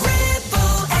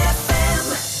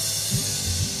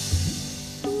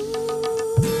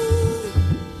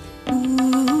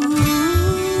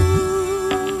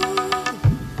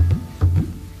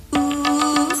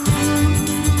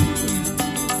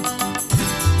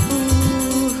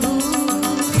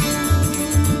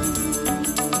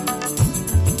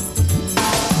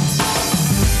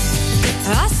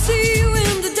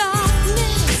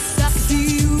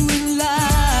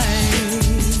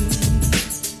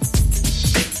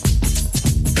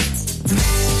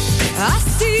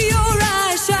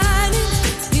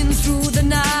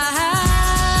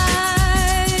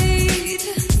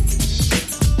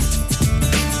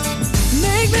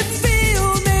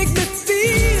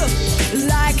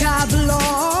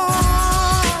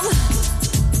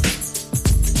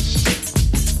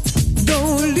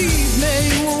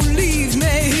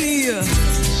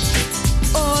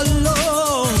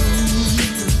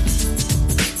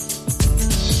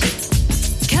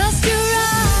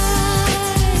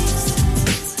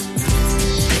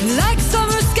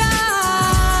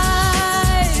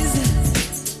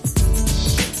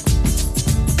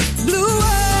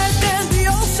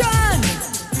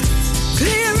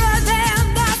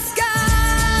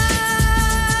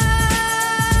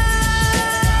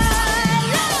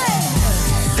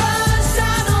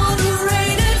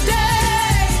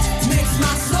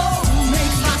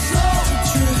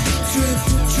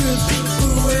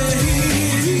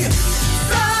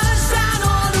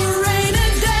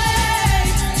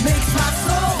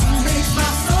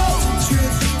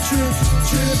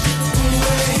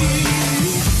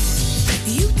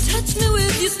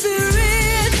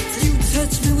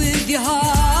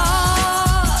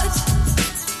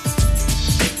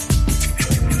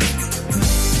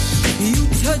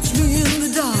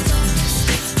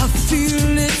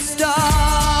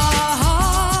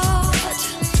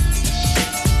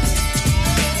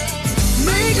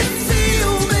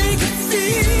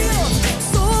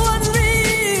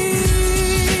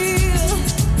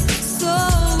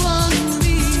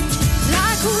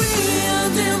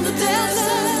 Desert.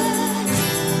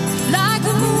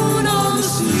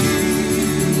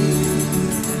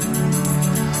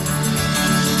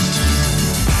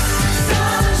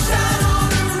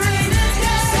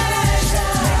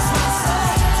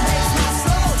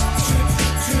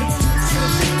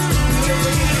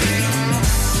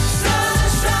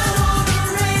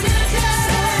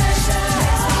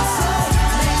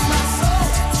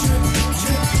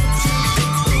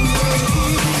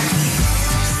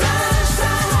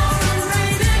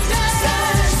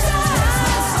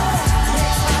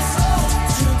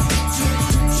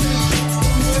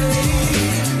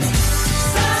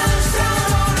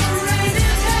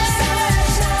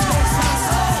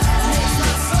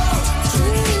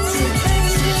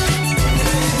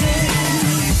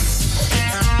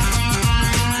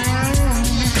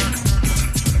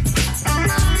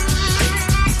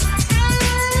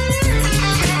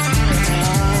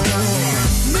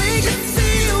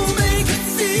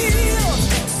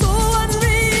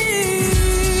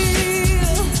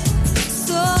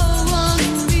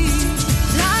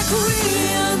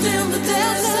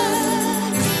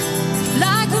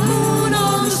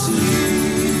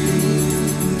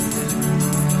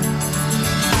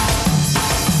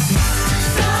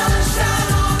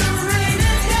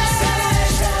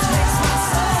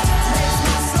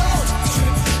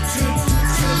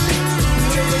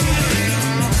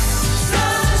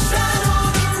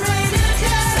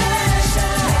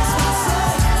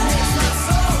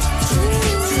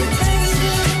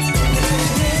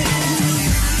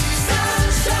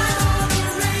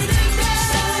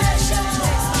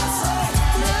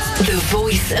 The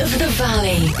voice of the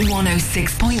valley.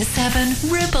 106.7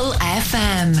 Ribble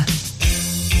FM.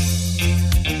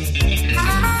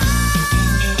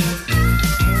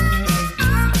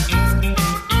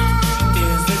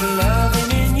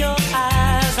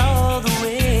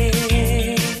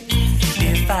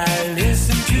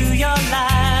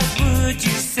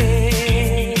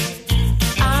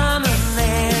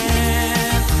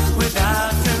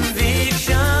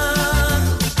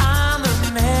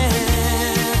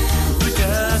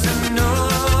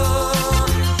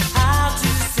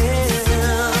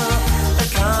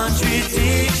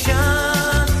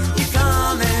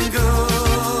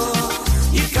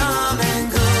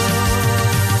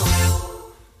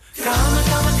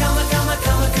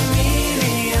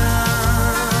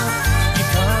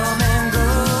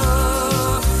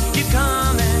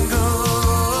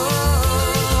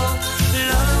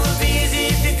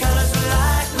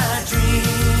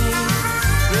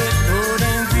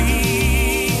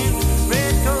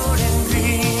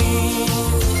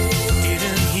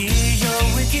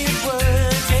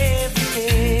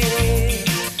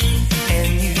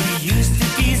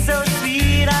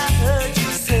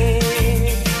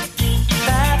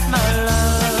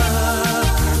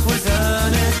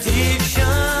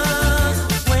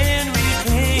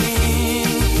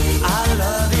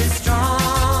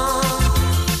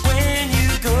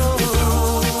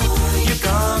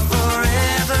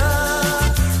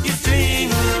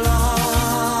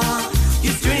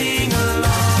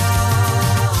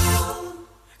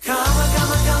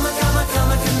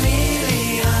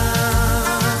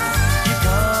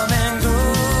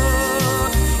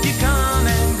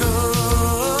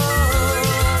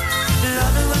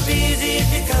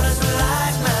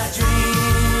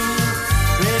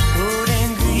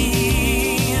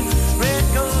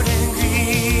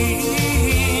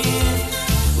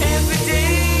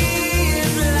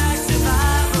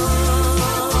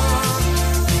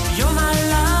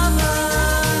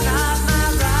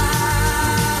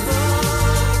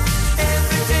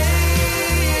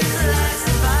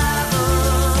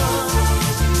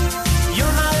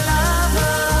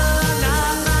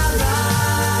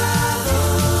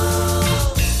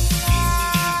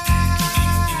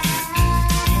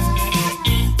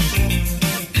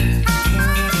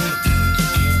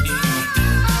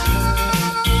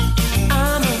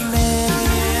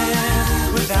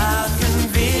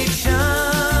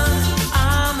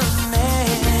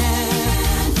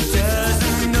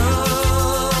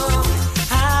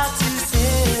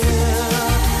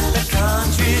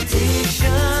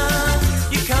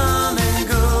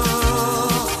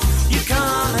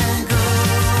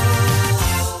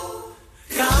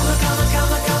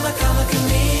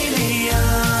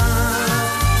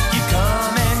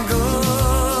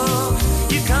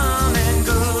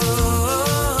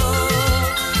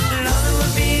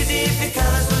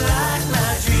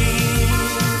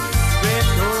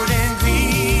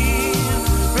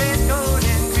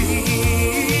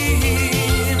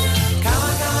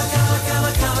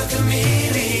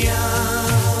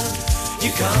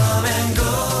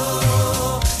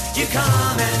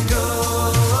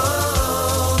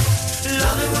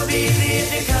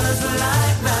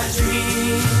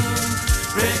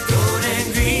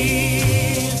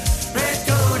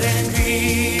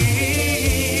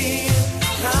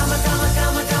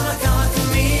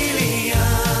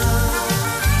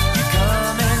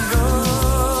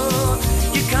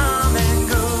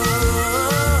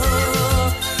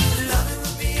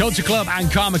 Culture Club and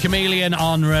Karma Chameleon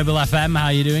on Ribble FM. How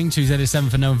are you doing? Tuesday the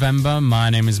 7th of November.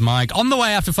 My name is Mike. On the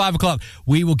way after 5 o'clock,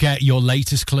 we will get your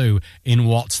latest clue in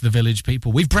What's the Village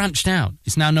People. We've branched out.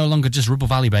 It's now no longer just Ribble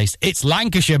Valley based. It's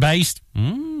Lancashire based.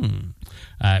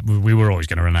 We were always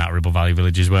going to run out of Ribble Valley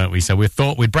villages, weren't we? So we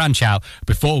thought we'd branch out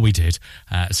before we did.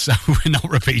 So we're not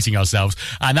repeating ourselves.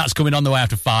 And that's coming on the way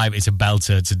after 5. It's a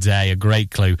belter today. A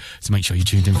great clue. So make sure you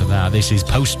tuned in for that. This is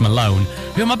Post Malone,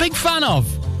 who I'm a big fan of.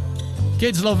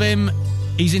 Kids love him.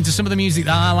 He's into some of the music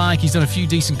that I like. He's done a few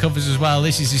decent covers as well.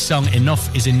 This is his song,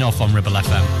 Enough is Enough, on Ribble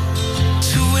FM.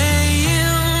 2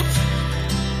 a.m.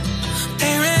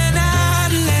 They ran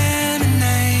out of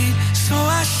lemonade, so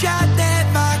I shot that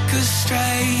vodka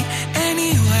straight.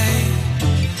 Anyway,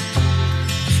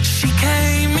 she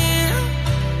came in,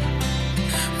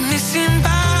 missing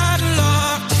bottle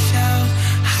off the shelf.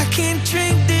 I can't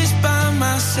drink this by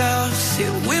myself.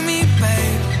 Sit with me,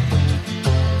 babe.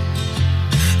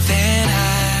 Then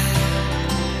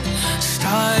I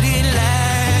started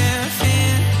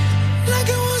laughing like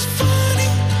it was funny.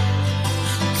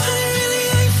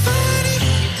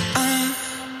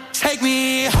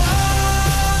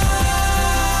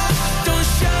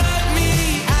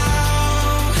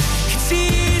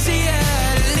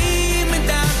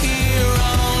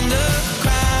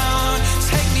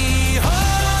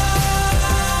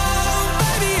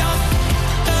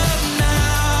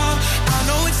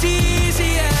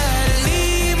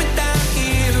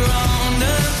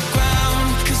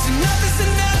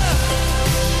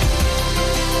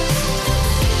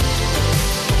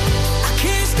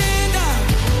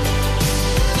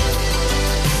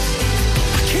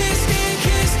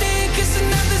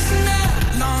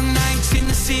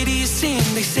 sin.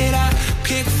 They said I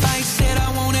pick fights, said I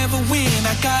won't ever win.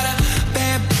 I got a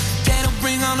bad that'll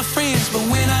bring all the friends, but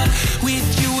when I'm with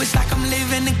you, it's like I'm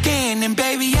living again. And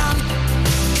baby, I'm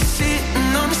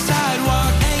sitting on the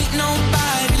sidewalk, ain't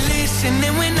nobody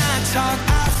listening when I talk.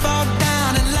 I fall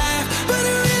down and laugh, but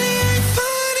it really ain't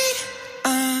funny.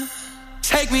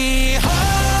 Take me home.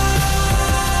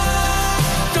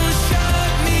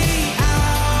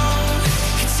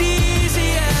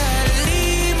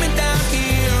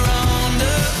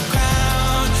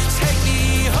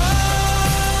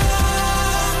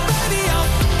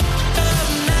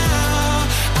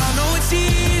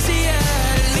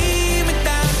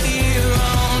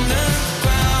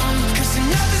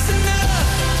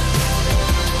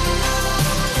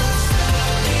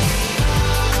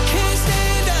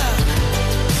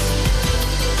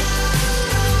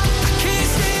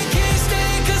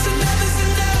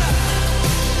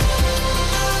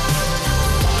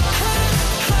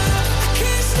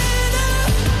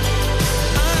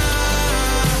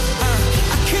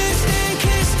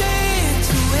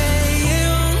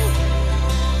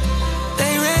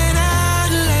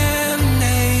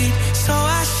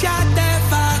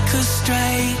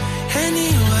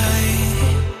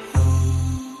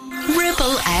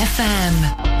 FM.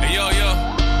 Hey, yo,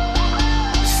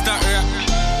 start rap,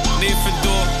 need for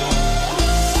door.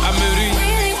 I'm really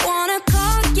wanna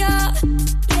call ya,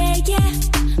 yeah.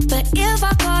 But if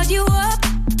I called you up,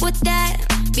 would that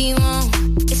be wrong?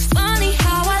 It's funny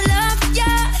how I love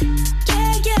ya,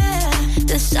 yeah.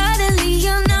 Then suddenly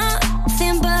you're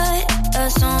nothing but a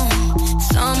song.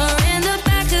 Somewhere in the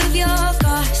back of your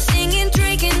car, singing,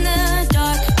 drinking the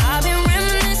dark. I've been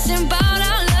reminiscing about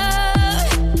our love.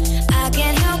 I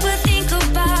can't help but think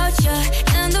about you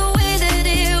and the way that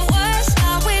it was.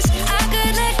 I wish I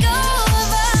could let go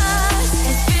of us.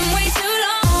 It's been way too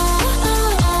long.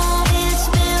 It's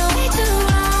been way too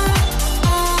long.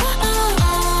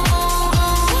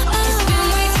 It's been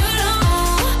way too long.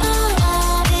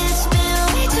 It's been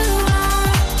way too long.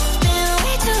 Been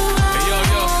way too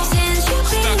long since you've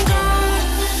been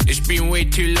gone. It's been way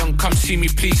too long, come see me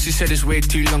please. She said it's way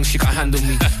too long, she can't handle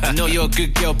me. I know you're a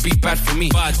good girl, be bad for me.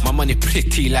 My money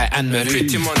pretty like Anne-Marie.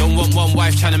 Don't want one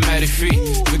wife trying to marry three.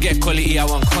 Forget quality, I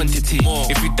want quantity.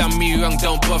 If you done me wrong,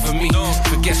 don't bother me.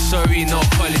 Forget sorry, no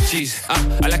apologies.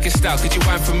 I like your style, could you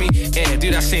whine for me? Yeah,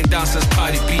 do that same dance as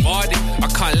Cardi B. I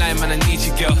can't lie, man, I need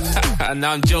you, girl.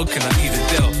 Now I'm joking, I need a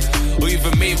deal. Or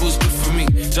even Mabel's good for me.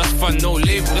 Just fun, no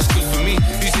label, that's good for me.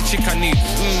 Who's the chick I need?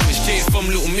 It's Jade from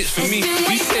Little Mitch for me.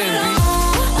 We saying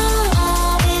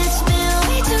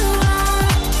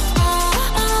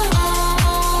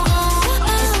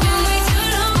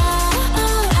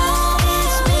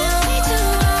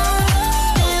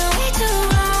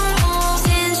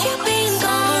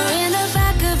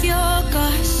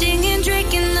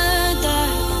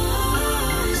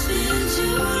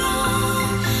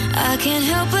I can't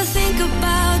help but think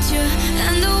about you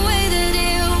and the way that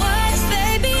it was,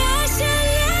 baby. I should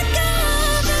let go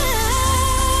of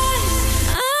us.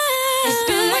 It's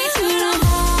been way too long.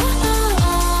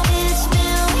 It's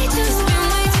been way too long.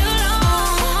 It's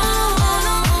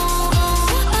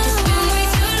been way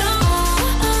too long.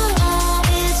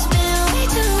 It's been way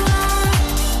too long.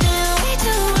 Been way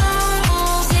too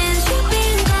long since you've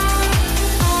been gone.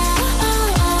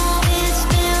 It's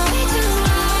been way too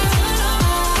long.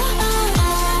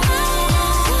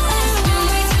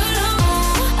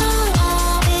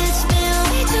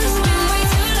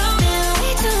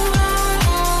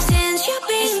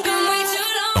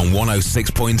 On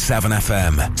 106.7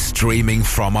 FM, streaming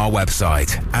from our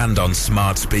website and on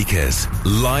smart speakers,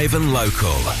 live and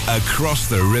local, across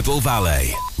the Ribble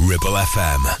Valley. Ribble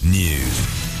FM News.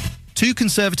 Two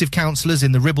Conservative councillors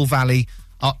in the Ribble Valley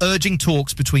are urging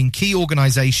talks between key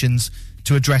organisations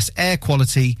to address air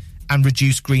quality and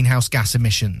reduce greenhouse gas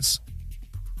emissions.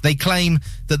 They claim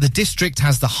that the district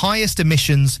has the highest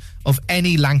emissions of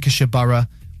any Lancashire borough,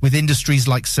 with industries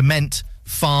like cement,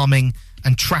 farming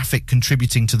and traffic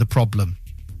contributing to the problem.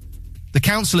 The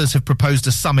councillors have proposed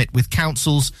a summit with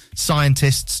councils,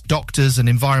 scientists, doctors and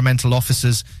environmental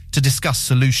officers to discuss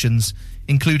solutions,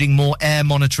 including more air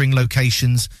monitoring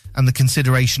locations and the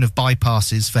consideration of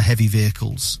bypasses for heavy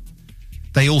vehicles.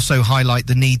 They also highlight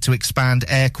the need to expand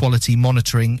air quality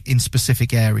monitoring in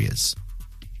specific areas.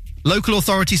 Local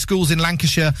authority schools in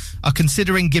Lancashire are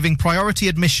considering giving priority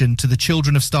admission to the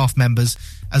children of staff members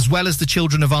as well as the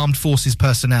children of armed forces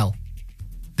personnel.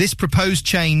 This proposed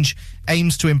change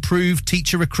aims to improve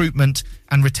teacher recruitment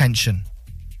and retention.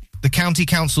 The County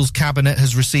Council's Cabinet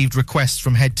has received requests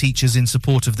from head teachers in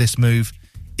support of this move.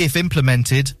 If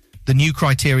implemented, the new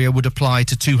criteria would apply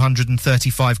to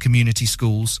 235 community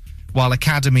schools, while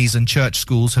academies and church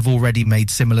schools have already made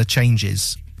similar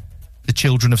changes. The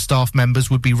children of staff members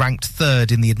would be ranked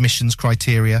third in the admissions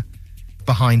criteria,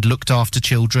 behind looked after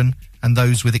children and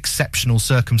those with exceptional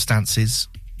circumstances.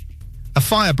 A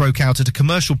fire broke out at a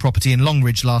commercial property in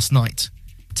Longridge last night.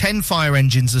 10 fire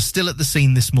engines are still at the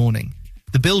scene this morning.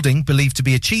 The building, believed to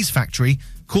be a cheese factory,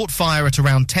 caught fire at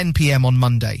around 10 p.m. on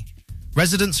Monday.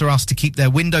 Residents are asked to keep their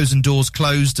windows and doors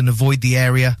closed and avoid the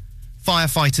area.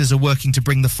 Firefighters are working to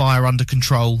bring the fire under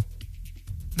control.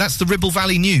 That's the Ribble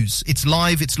Valley News. It's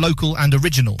live, it's local and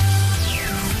original.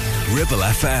 Ribble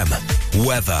FM.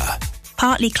 Weather.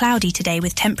 Partly cloudy today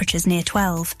with temperatures near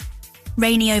 12.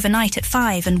 Rainy overnight at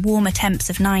 5 and warmer temps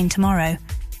of 9 tomorrow.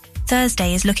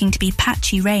 Thursday is looking to be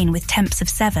patchy rain with temps of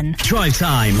 7. Drive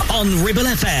Time on Ribble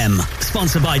FM.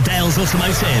 Sponsored by Dales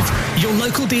Automotive, your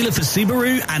local dealer for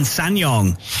Subaru and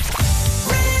SsangYong.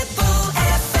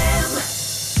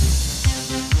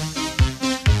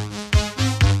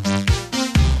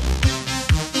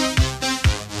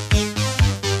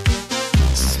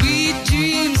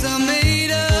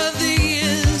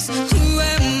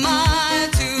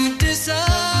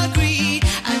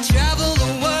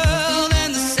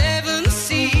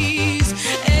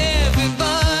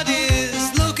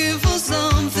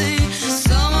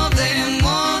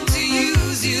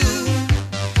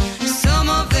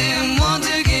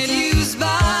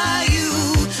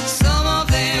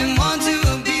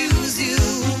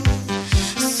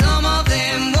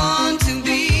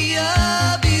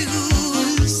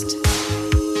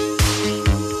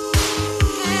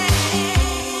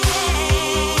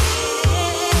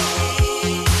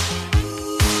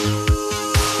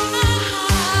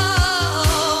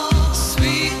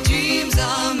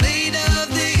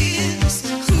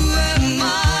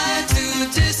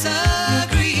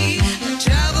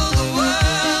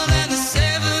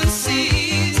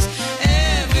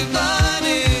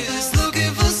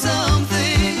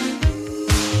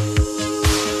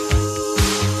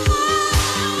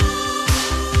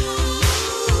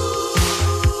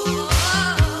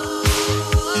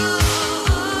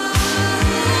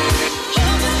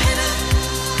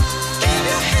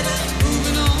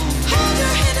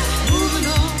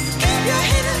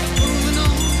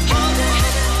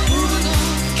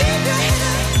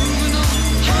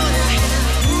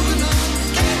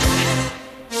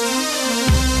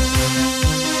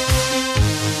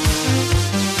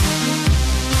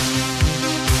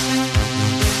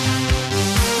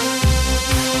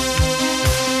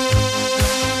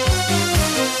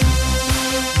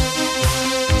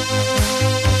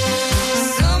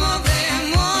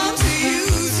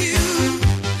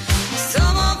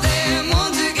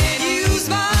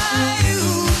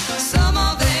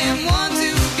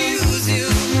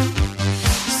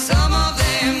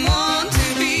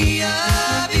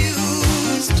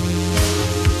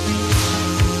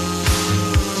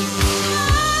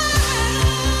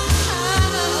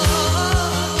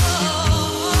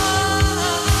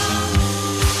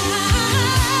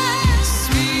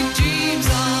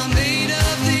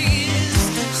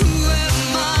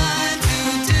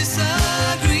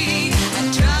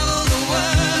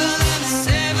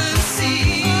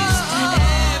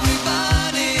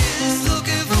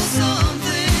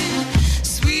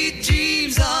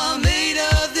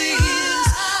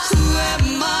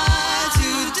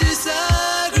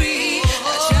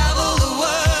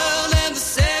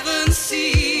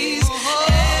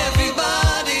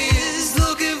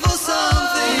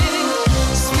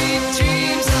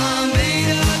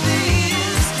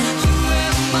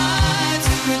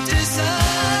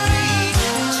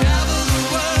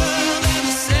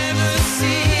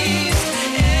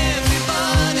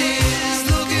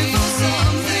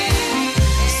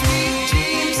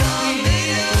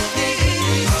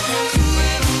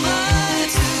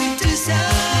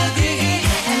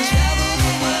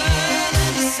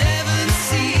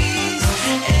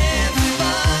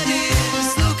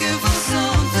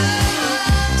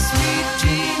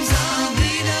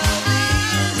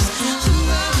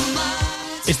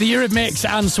 The Eurythmics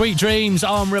and Sweet Dreams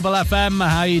on Ribble FM.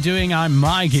 How are you doing? I'm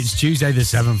Mike. It's Tuesday the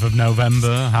 7th of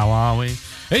November. How are we?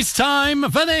 It's time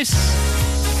for this.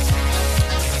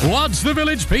 What's the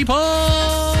Village, people?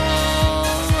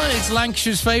 It's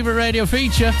Lancashire's favourite radio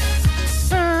feature.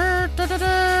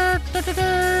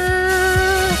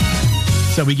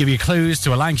 So we give you clues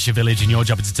to a Lancashire village and your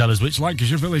job is to tell us which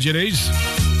Lancashire village it is.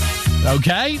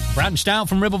 Okay, branched out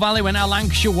from Ribble Valley, went out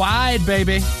Lancashire wide,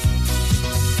 baby.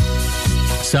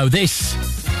 So this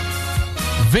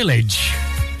village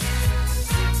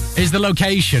is the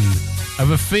location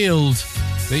of a field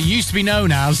that used to be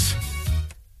known as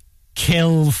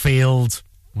Kill Field.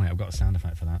 Wait, I've got a sound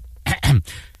effect for that.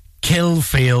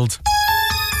 Killfield.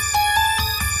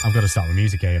 I've got to start the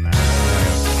music here now.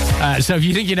 So if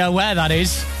you think you know where that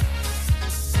is,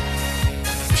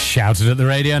 shout it at the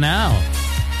radio now.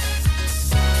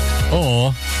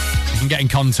 Or you can get in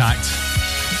contact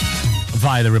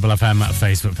via the Ribble FM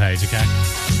Facebook page, okay?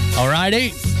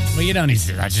 Alrighty? Well, you don't need to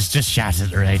do that. Just shout at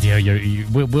the radio.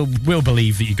 We'll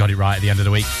believe that you got it right at the end of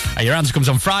the week. Your answer comes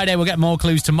on Friday. We'll get more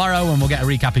clues tomorrow, and we'll get a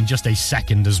recap in just a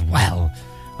second as well.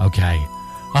 Okay.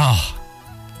 Oh,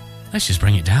 let's just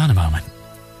bring it down a moment.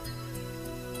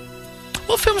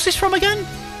 What film's this from again?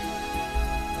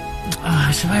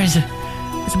 So where is it?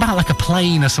 It's about like a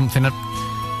plane or something.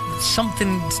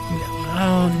 Something...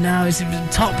 Oh, no. Is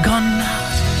it Top Gun?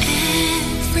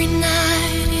 Every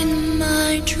night in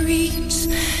my dreams,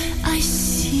 I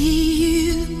see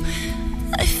you,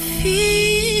 I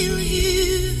feel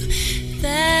you.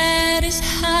 That is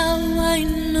how I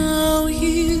know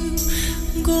you.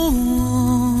 Go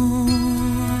on.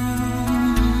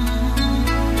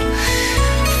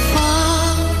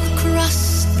 Far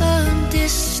across the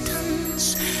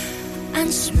distance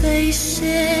and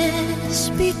spaces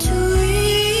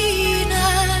between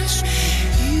us,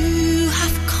 you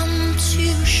have come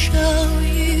to show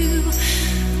you.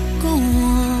 Go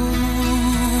on.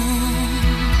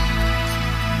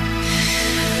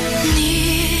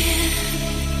 Near,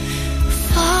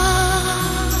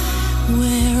 far,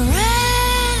 wherever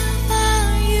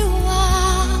you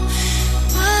are,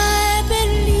 I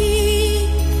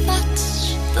believe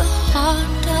that's the heart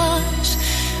does.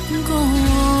 Go on.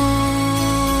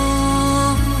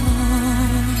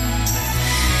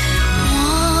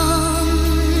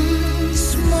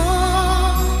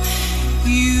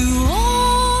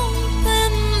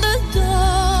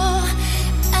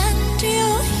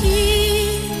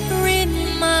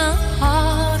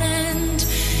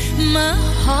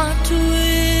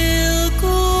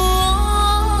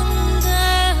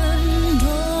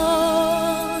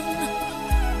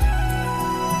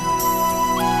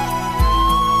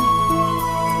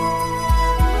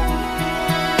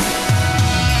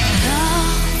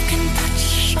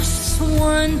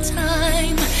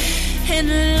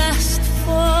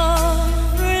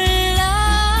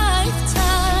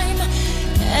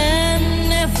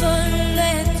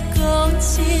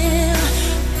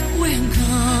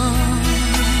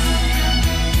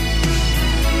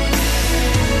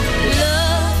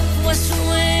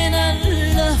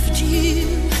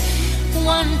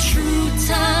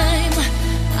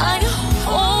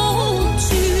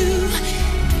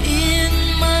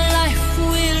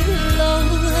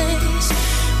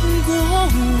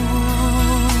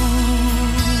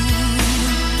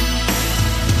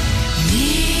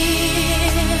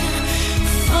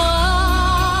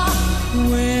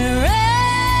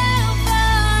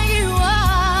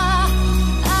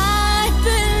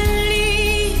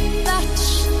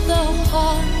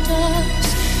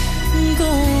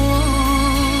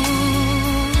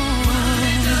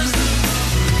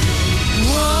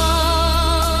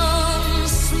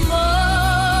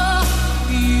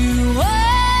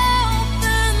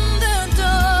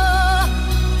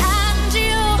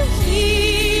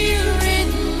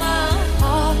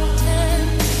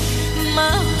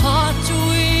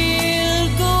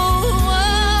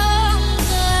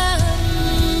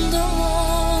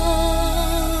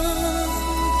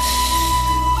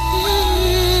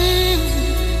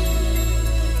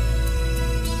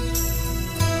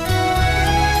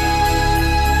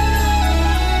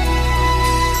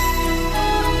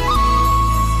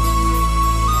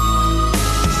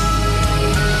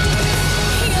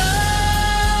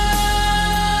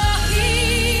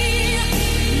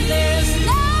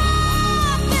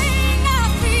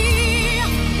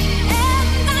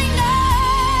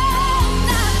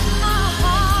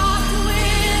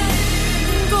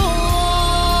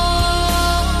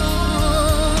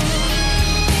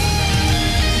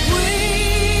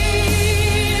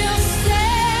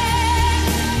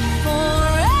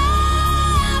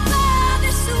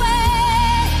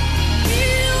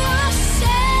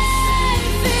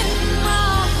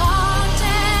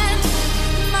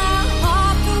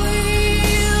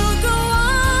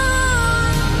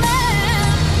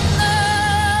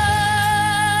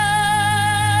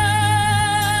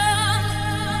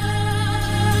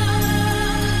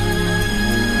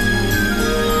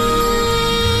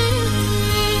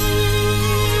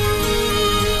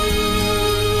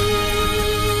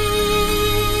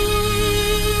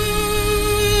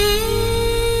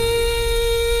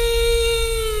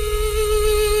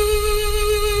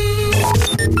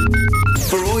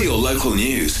 local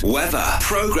news, weather,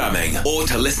 programming, or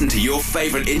to listen to your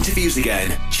favourite interviews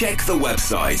again, check the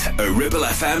website at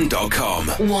ribblefm.com.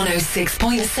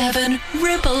 106.7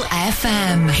 Ribble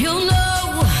FM. You'll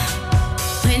know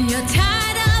when you're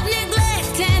tired of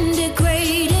neglect and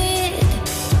degraded.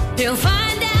 He'll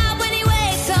find out when he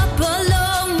wakes up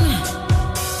alone.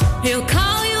 He'll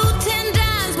call you 10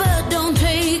 times, but don't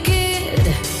take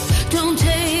it. Don't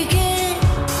take it.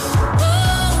 Oh,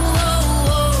 oh,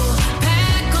 oh.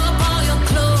 Pack up all your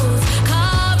clothes.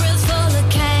 Car is full of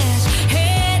cash.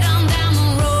 Head on down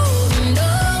the road. No,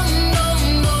 no,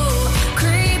 no.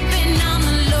 Creeping on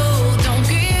the low. Don't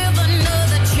give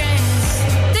another chance.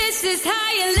 This is how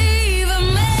you leave a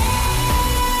man.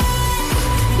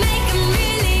 Make him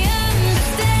really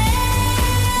understand.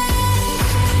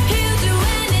 He'll do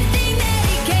anything that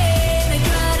he can to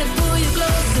try to pull you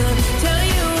closer. Tell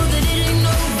you that it ain't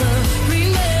over.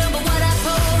 Remember what I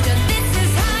told you. This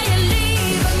is how you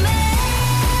leave a man.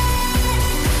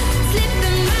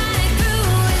 Slipping right through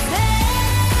his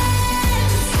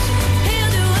hands.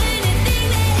 He'll do anything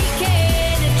that he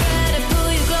can to try to pull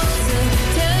you closer.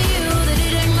 Tell you that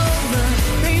it ain't over.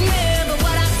 Remember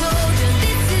what I told you.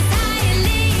 This is how you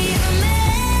leave a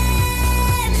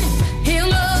man. He'll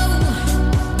know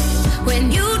when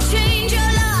you change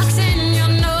your locks and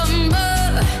your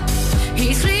number.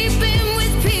 He's sleeping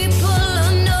with people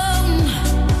unknown.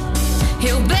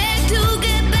 He'll beg to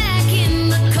get back in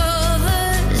the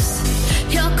covers,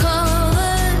 your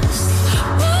covers.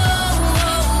 Oh,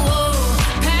 oh, oh.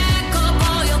 Pack up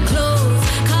all your clothes.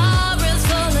 Car is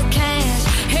full of cash.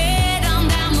 Head on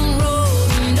down the road.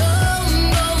 No,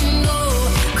 no, no.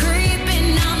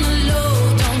 Creeping on the low.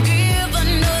 Don't give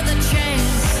another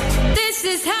chance. This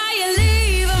is how you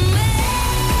leave a man.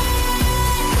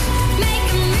 Make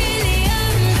him really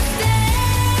understand.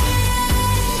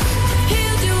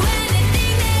 He'll do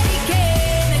anything that he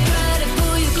can to try to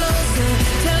pull you closer.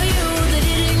 Tell you that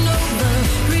it ain't over.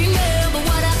 Remember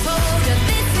what I told you.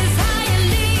 This is how you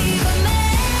leave a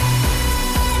man.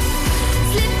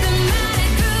 Slipping right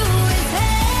through his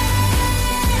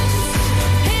hands.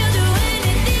 He'll do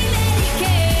anything that he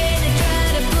can to try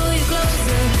to pull you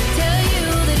closer. Tell you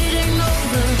that it ain't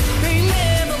over.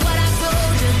 Remember what I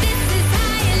told you. This is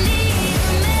how you leave a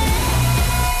man.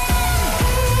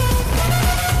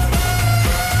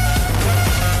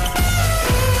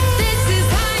 This is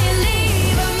how you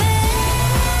leave a man.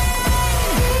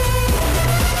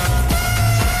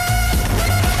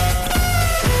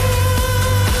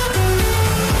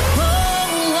 Oh,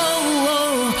 oh,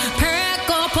 oh. Pack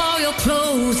up all your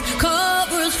clothes.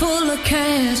 Covers full of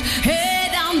cash.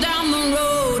 Head down the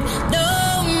road.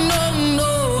 No, no,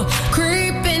 no.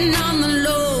 Creeping on the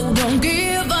low. Don't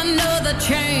give another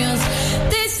chance.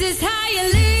 This is how you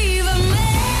leave a man.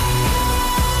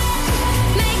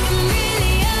 Make him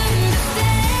really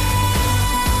understand.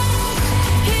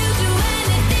 He'll do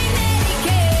anything that he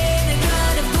can to try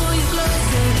to pull you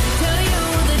closer. Tell you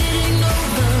that it ain't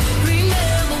over.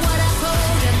 Remember what I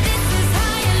told you. This is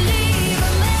how you leave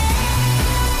a man.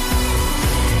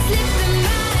 Slipping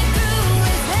right through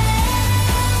his hands.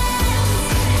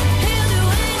 He'll do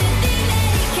anything that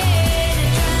he can to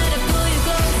try to pull you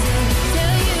closer.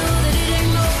 Tell you that it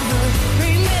ain't over.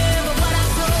 Remember what I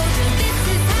told you. This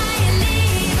is how you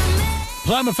leave a man.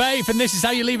 Plum of Faith, and this is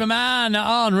how you leave a man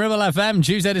on Ribble FM,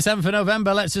 Tuesday the 7th of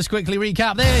November. Let's just quickly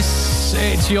recap this.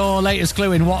 It's your latest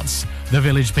clue in What's the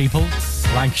Village People,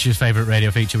 Lancashire's favourite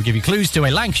radio feature. We give you clues to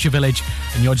a Lancashire village,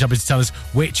 and your job is to tell us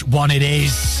which one it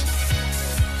is.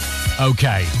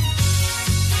 Okay.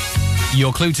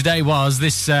 Your clue today was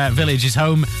this village is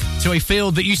home to a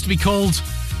field that used to be called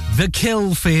the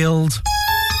Kill Field.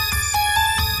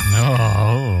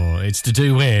 Oh, it's to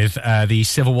do with the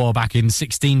Civil War back in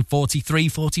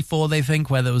 1643-44, they think,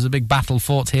 where there was a big battle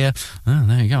fought here. Oh,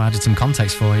 there you go. I added some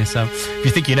context for you. So if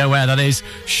you think you know where that is,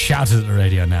 shout it at the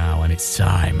radio now, and it's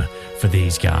time for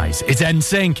these guys. It's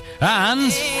NSYNC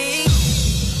and...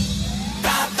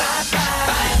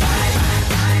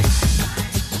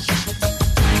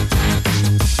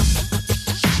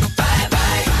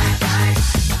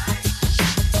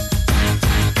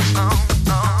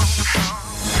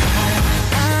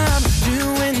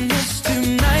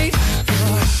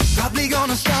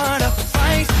 Gonna start a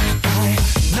fight. I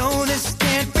know this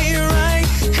can't be right.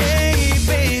 Hey,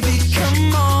 baby,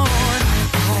 come on.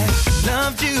 I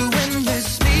loved you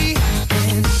endlessly,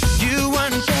 and you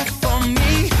weren't there for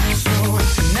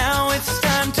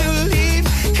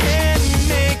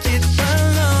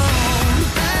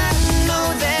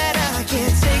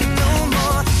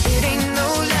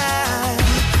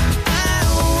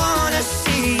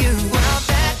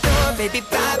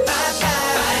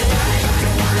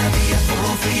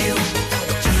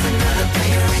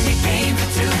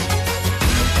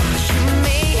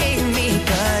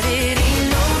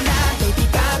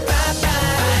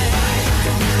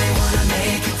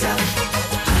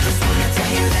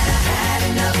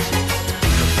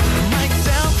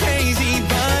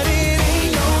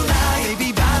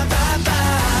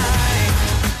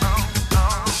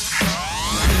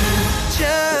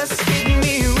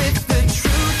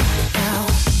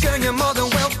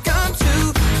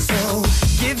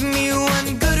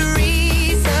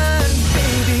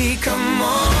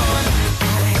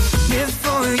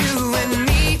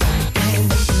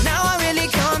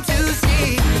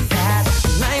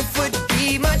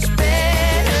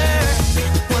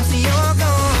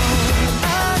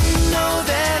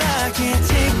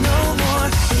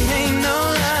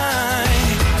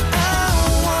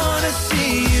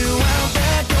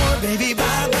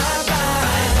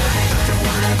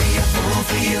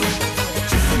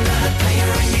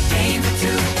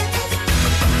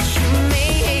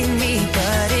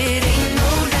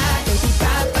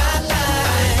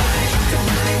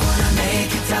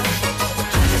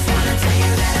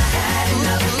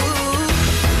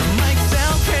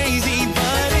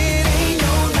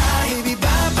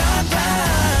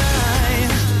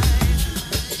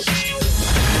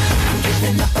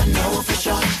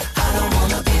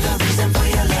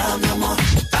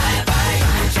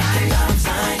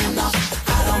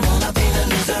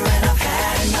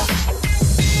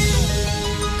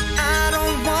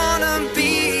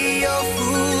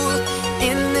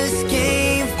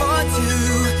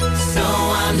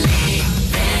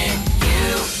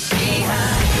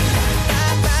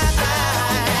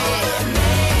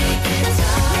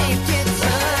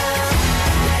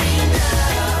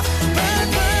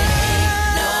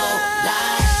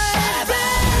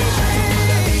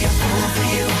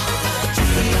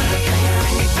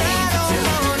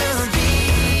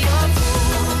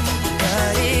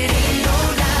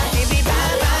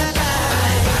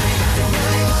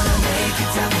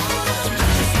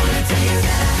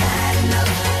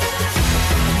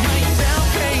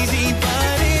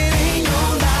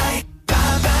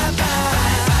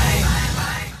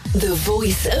the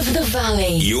voice of the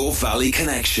valley. Your Valley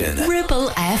Connection.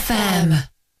 Ribble FM.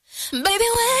 Baby,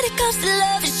 when it comes to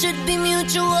love, it should be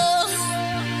mutual.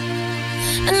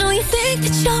 I know you think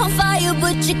that you're on fire,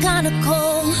 but you're kinda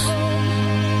cold.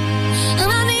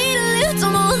 And I need a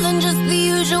little more than just the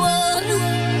usual.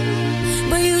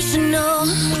 But you should know.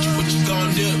 What you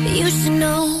gonna do? You should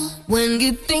know. When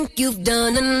you think you've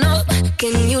done enough,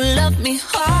 can you love me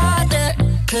harder?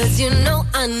 'Cause you know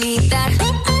I need that.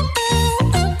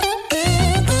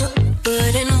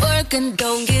 Put in work and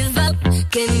don't give up.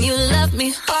 Can you love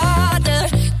me harder?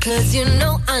 'Cause you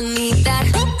know I need that.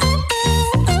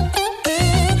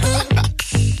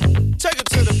 Take it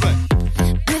to the front.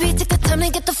 Maybe take the time to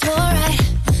get the floor right.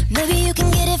 Maybe you can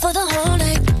get it for the whole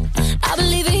night. I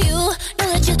believe in you, know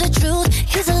that you're the truth.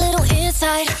 Here's a little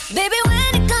insight. Baby,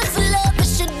 when it comes to love, it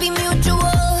should be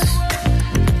mutual.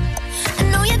 I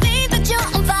know you think that you're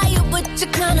on fire, but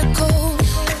you're kinda cold.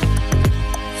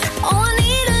 Oh, I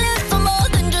need a little more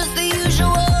than just the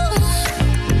usual.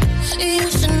 You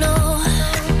should know.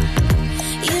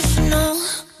 You should know.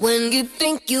 When you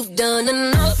think you've done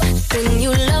enough, can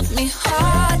you love me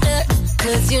harder?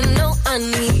 'Cause you know I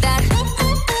need that.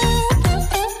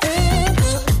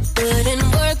 Put in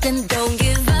work and don't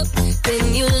give up.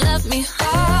 Can you love me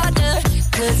harder?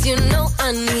 'Cause you know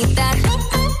I need that.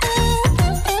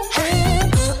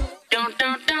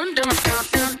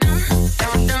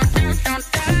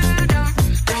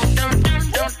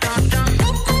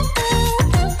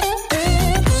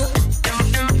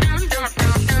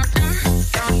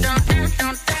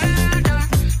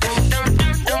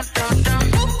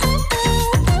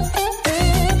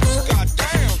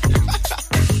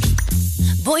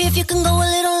 Boy, if you can go a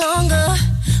little longer,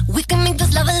 we can make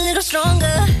this love a little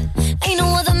stronger. Ain't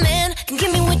no other man can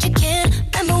give me what you can.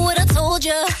 Remember what I told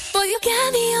you. Boy, you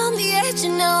got me on the edge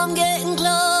and now I'm getting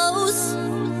close.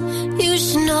 You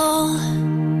should know.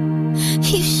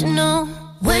 You should know.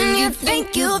 When you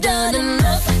think you've done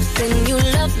enough, then you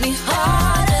love me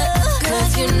harder.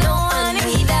 'Cause you know I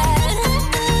need that.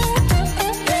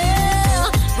 Yeah.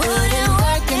 Put in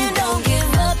work and don't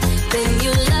give up. Then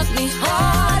you love me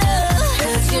harder.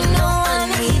 You know I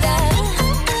need that.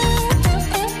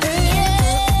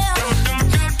 Yeah.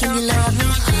 Can you love me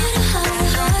harder, harder,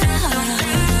 harder, harder?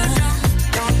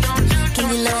 Can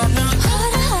you love me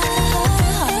harder, harder,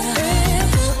 harder?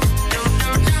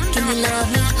 Can you love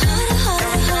me harder,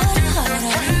 harder, harder,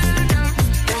 harder?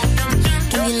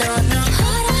 Can you love me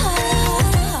harder,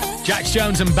 harder? Jax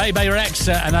Jones and Bebe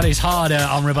Rexha, and that is Harder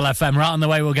on Ribble FM. Right on the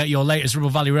way, we'll get your latest Ribble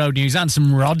Valley Road news and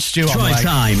some Rod Stew on the way.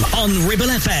 Drivetime on Ribble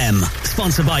FM.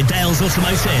 Sponsored by Dales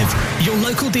Automotive, your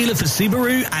local dealer for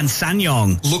Subaru and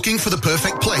SsangYong. Looking for the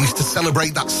perfect place to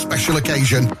celebrate that special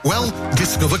occasion? Well,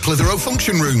 discover Clitheroe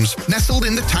Function Rooms. Nestled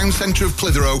in the town centre of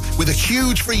Clitheroe with a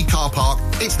huge free car park,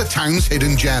 it's the town's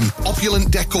hidden gem.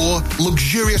 Opulent decor,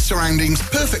 luxurious surroundings,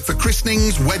 perfect for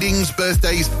christenings, weddings,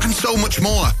 birthdays, and so much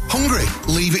more. Hungry?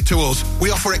 Leave it to us.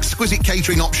 We offer exquisite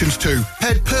catering options too,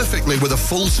 paired perfectly with a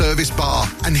full-service bar.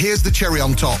 And here's the cherry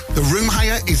on top. The room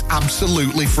hire is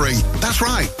absolutely free. That's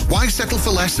right. Why settle for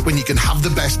less when you can have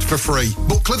the best for free?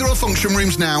 Book Clitheroe Function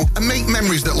Rooms now and make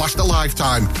memories that last a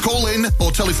lifetime. Call in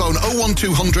or telephone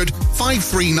 01200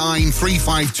 539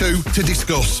 352 to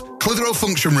discuss. Clitheroe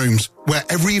Function Rooms, where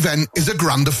every event is a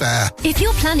grand affair. If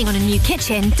you're planning on a new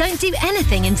kitchen, don't do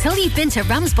anything until you've been to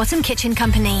Ramsbottom Kitchen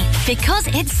Company, because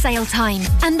it's sale time,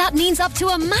 and that means up to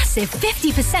a massive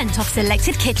 50% off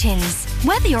selected kitchens.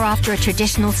 Whether you're after a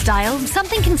traditional style,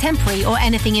 something contemporary, or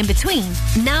anything in between,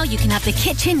 now you can have the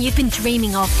kitchen you've been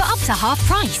dreaming of for up to half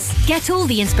price. Get all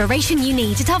the inspiration you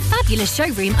need at our fabulous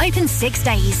showroom open 6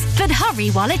 days, but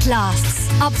hurry while it lasts.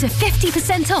 Up to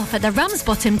 50% off at the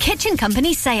Ramsbottom Kitchen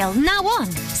Company sale now on.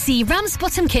 See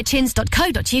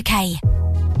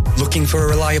ramsbottomkitchens.co.uk. Looking for a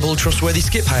reliable, trustworthy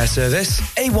skip hire service?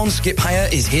 A1 Skip Hire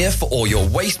is here for all your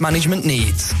waste management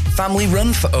needs. Family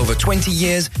run for over 20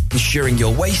 years, ensuring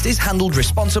your waste is handled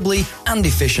responsibly and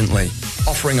efficiently.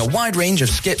 Offering a wide range of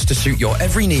skips to suit your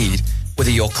every need,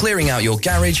 whether you're clearing out your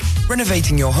garage,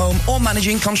 renovating your home, or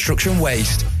managing construction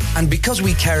waste. And because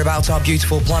we care about our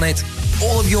beautiful planet,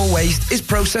 all of your waste is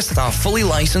processed at our fully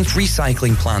licensed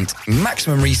recycling plant,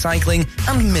 maximum recycling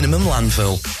and minimum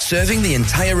landfill, serving the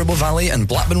entire Ribble Valley and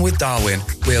Blackburn with Darwen.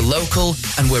 We're local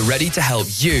and we're ready to help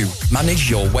you manage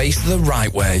your waste the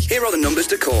right way. Here are the numbers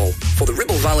to call. For the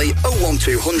Ribble Valley,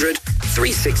 01200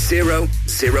 360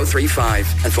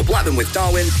 035. And for Blackburn with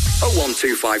Darwen,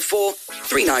 01254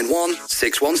 391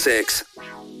 616.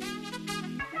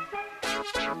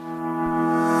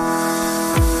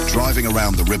 Driving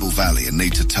around the Ribble Valley and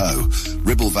need to tow?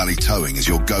 Ribble Valley Towing is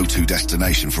your go-to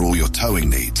destination for all your towing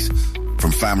needs.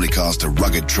 From family cars to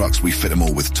rugged trucks, we fit them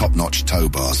all with top-notch tow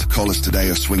bars. Call us today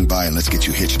or swing by and let's get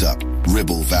you hitched up.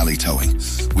 Ribble Valley Towing.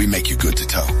 We make you good to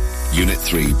tow. Unit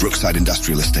 3, Brookside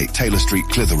Industrial Estate, Taylor Street,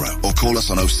 Clitheroe. Or call us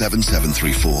on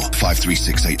 07734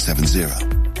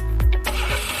 536870.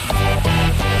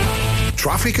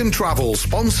 Traffic and Travel,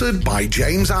 sponsored by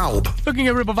James Alb. Looking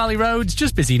at Ribble Valley roads,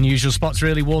 just busy in the usual spots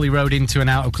really. Whalley Road into and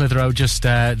out of Clitheroe, just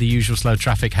the usual slow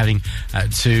traffic heading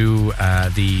to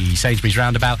the Sainsbury's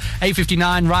roundabout.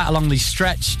 8:59 right along the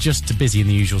stretch, just busy in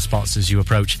the usual spots as you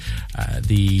approach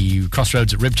the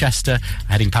crossroads at Ribchester,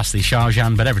 heading past the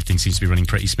Sharjan, but everything seems to be running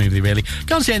pretty smoothly really.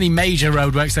 Can't see any major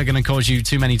roadworks that are going to cause you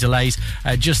too many delays.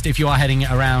 Just if you are heading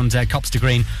around Copster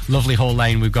Green, Lovely Hall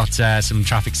Lane, we've got some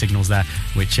traffic signals there,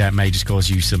 which may just cause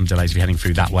you some delays if you're heading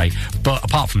through that way. But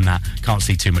apart from that, can't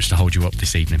see too much to hold you up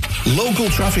this evening. Local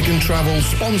Traffic and Travel,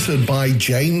 sponsored by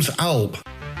James Alb.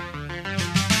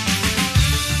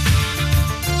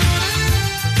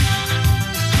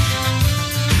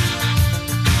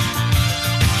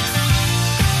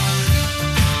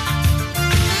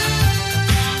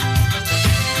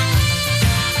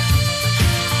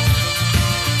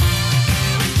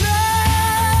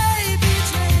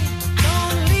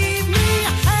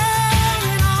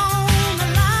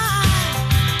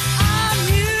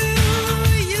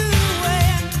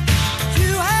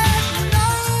 You had no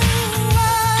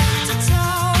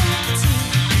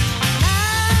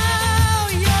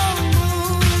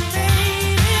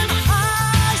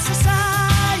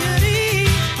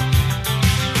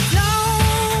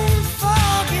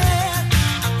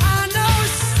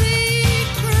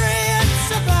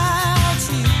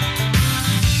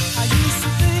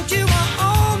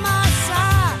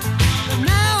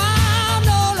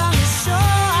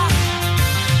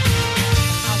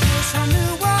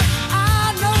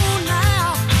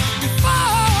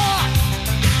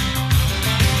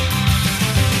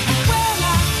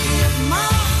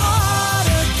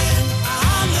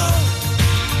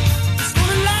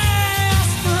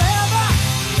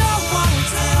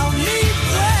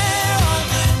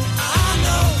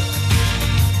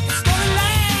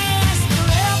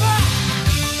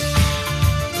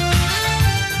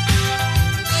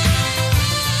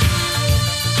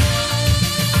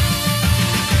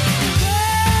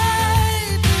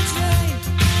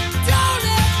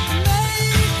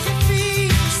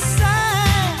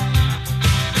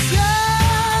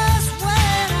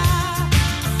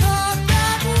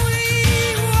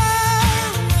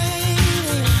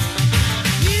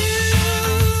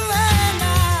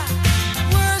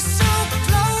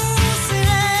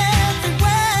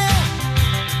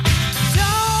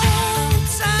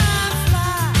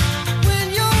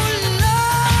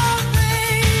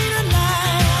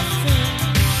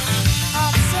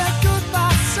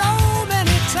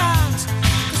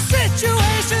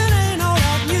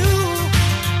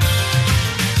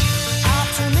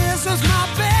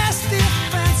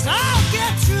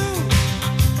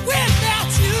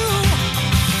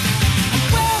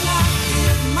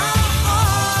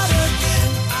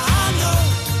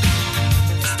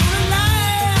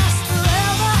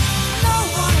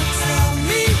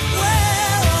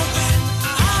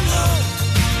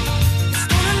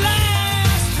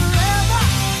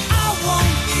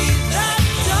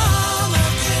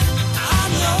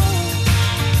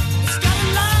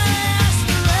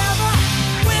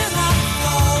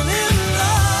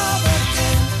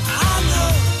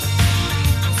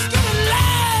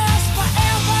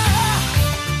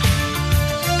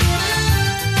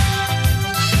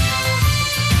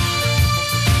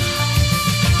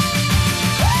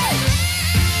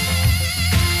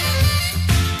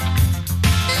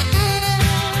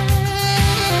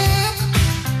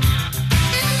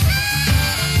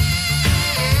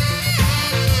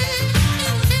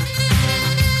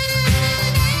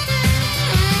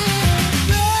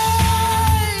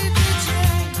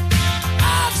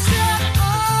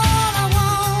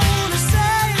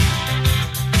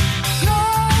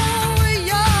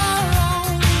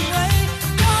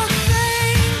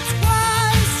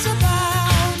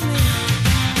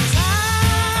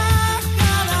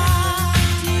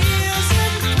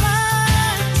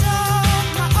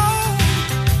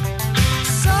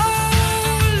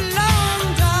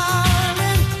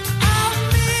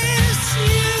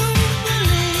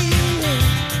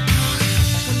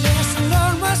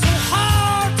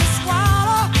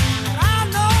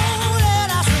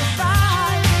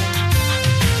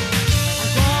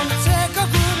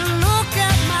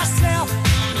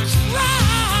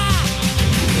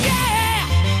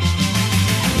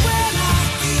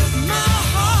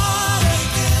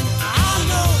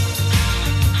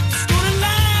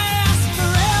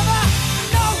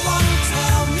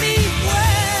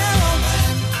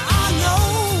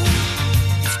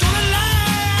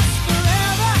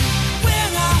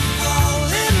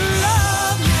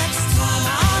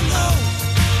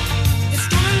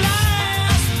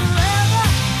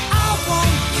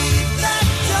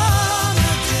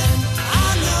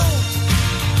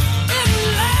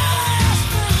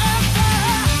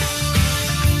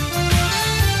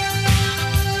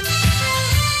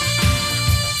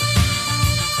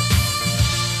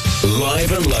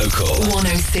Live and local.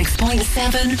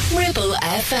 106.7 Ribble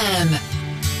FM.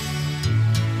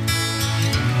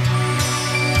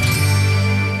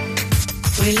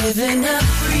 We live in a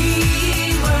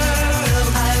free world.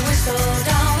 I whistle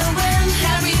down the wind,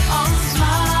 carry on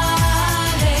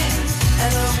smiling,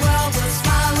 and the world will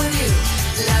smile with you.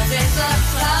 Love is a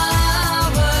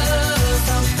flower,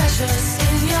 so precious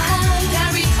in your hand.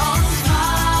 Carry on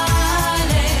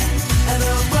smiling, and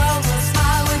the world will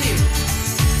smile with you.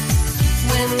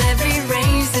 When every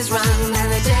race is run and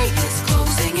the day is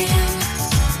closing in,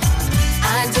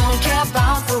 I don't care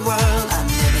about the world. I'm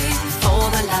living for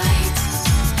the light.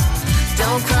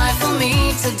 Don't cry for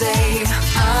me today.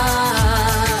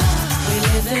 We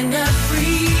live in a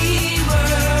free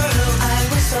world. I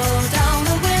whistle down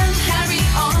the wind, carry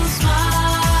on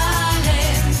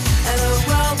smiling, and the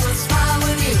world will smile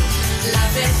with you.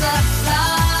 Life is a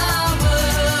flower,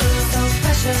 so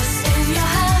precious in your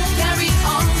hand. Carry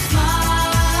on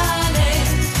smiling,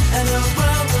 and the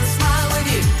world will smile with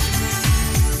you.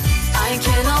 I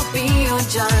cannot be your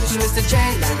judge, Mr.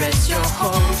 Jailer is your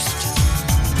host.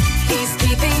 He's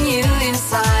keeping you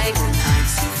inside and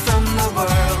hides you from the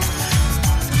world.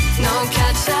 No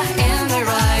catcher in the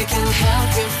rye can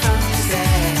help you from his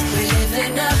head. We live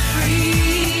in a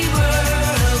free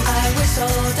world. I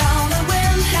whistle down the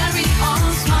wind, carry on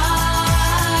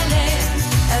smiling,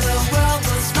 and the world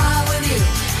will smile with you.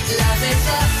 Love is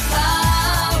a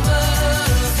flower,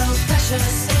 so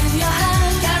precious in your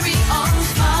hand. Carry on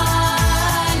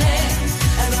smiling,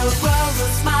 and the world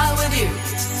will smile with you.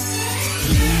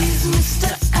 Please,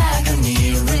 Mr.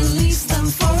 Agony, release them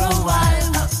for a while.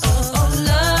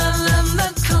 Learn them the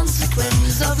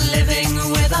consequence of living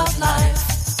without life.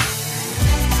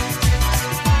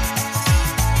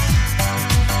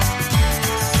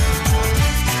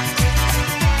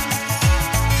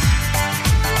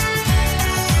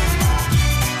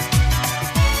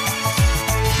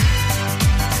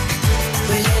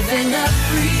 We live in a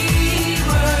free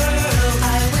world.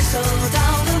 I whistle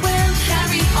down the wind,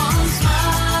 carry on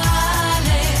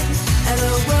smiling, and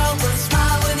the world will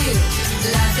smile with you.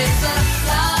 Life is a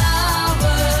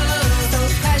flower, so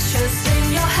precious in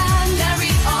your hand.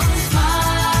 Carry on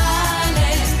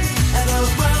smiling, and the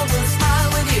world will smile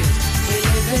with you. We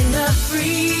live in a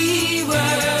free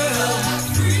world.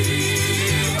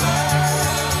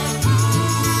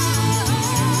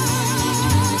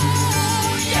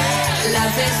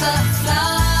 Life is a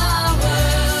flower.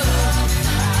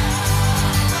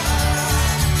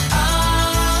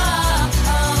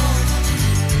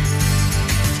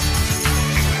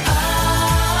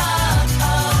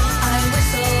 I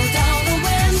whistle down the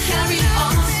wind, carry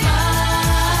on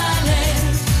smiling,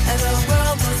 and the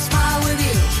world will smile with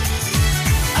you.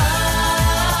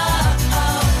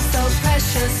 So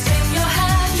precious in your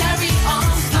hand, carry on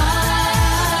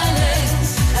smiling,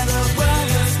 and the world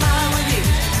will smile with you.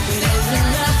 We live in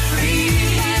a free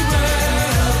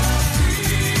world.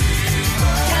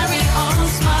 Carry on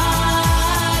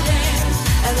smiling,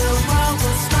 and the world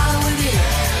will smile with you.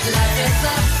 Life is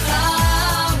a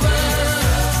flower.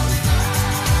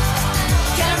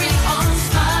 Carry on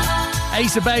smiling.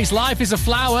 Ace of Base, Life is a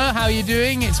Flower. How are you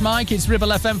doing? It's Mike. It's Ribble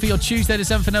FM for your Tuesday, the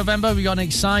 7th of November. We've got an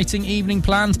exciting evening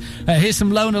planned. Here's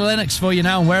some Loner Lennox for you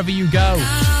now, wherever you go.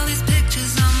 All these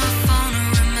pictures on my phone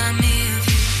remind me of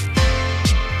you.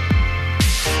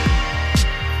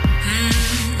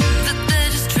 But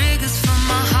they're just triggers from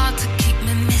my heart to keep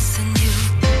me missing you.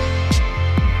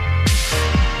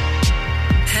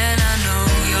 And I know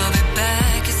you'll be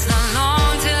back. It's not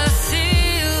long till I see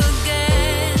you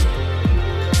again.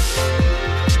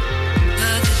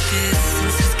 But the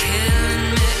distance is killing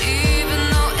me, even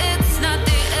though it's not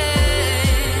the end.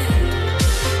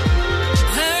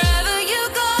 Wherever you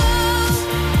go,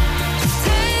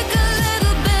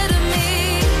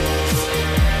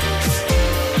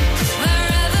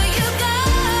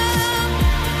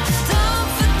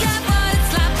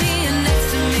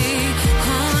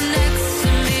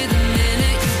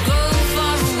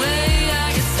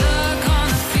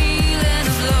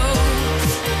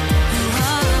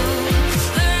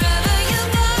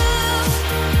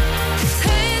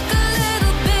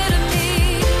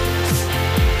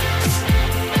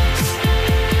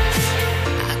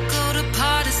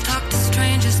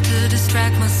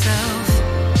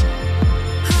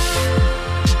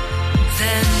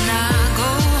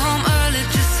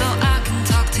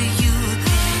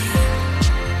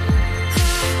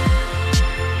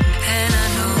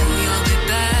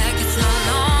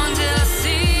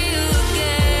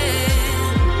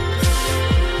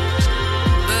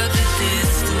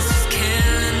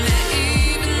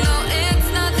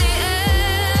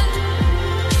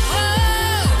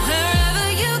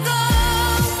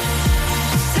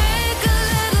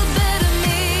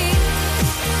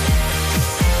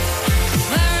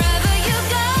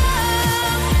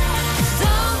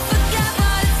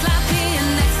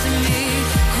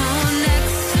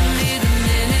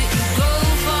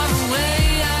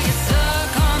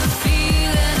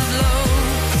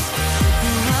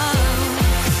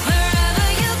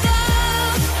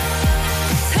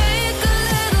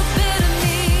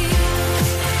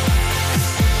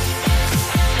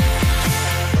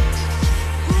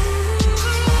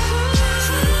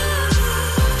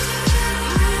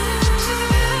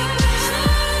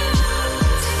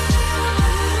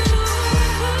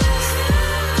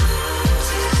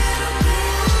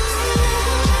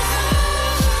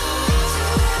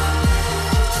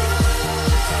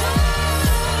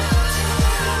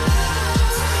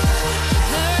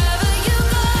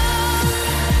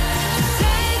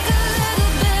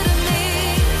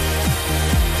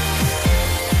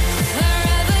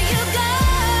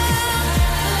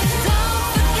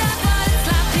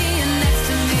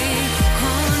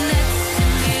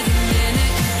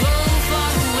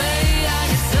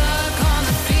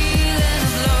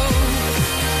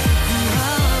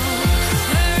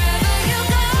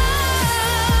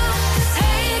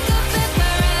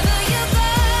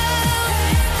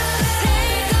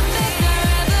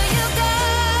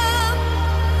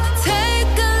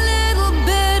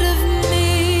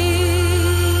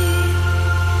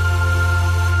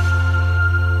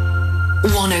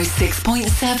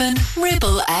 106.7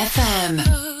 Ribble FM.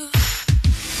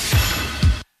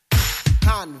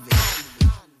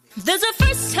 There's a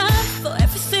first time for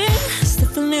everything. It's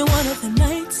definitely one of the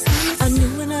nights. I knew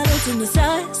when I looked in his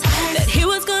eyes that he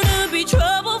was gonna be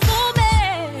trouble for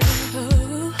me.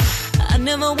 Oh, I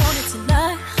never wanted to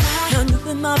lie. I knew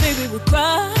that my baby would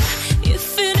cry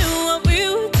if he knew what we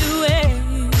were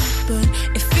doing. But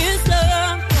if his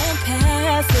love won't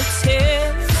pass the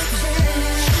test,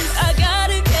 I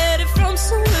gotta get it from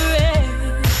somewhere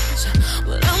else.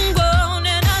 Well, I'm grown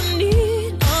and I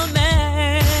need a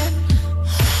man.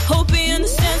 Hope he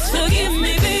understands, forgive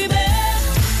me, baby. I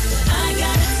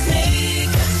gotta take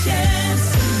a chance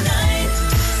tonight.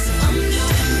 I'm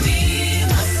doing me,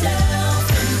 myself,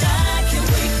 and I can't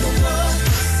wait no more.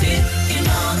 Sitting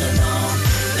all alone,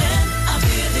 then I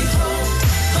really hope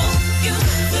you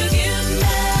forgive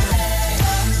me.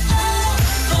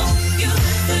 Hope you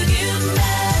forgive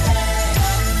me.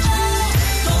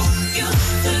 Hope you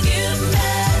forgive me.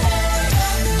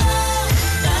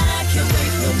 I can't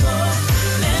wait no more.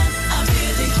 Man, I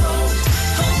really hope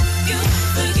you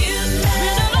forgive me.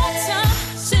 Been a long time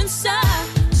since I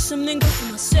did something good for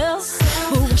myself.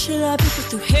 But why should I be put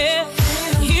through hell?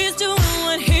 He's doing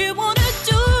what he wanna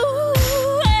do.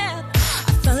 And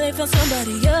I finally found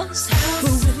somebody else who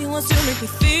really wants to make me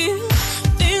feel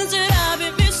things that I've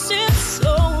been missing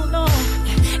so long.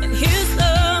 And his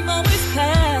love always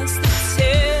passed the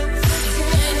test.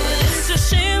 It's a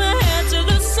shame I had to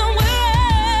look somewhere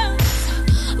else.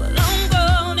 Well, I'm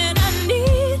grown and I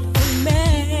need a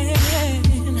man.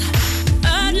 I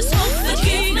just hope that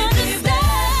he understands.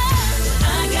 I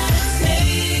gotta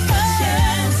take a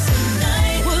chance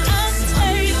tonight. Well, I'm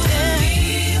doing me,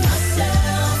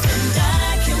 myself, and I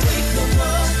can't wait no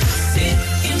more.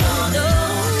 Sitting all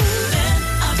alone, and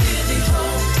I really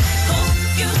hope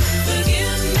you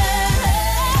forgive me.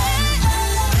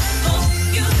 Hope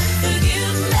you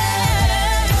forgive me.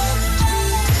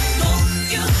 Hope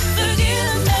you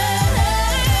forgive me.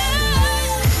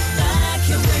 I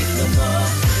can't wait no more.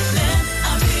 Man, I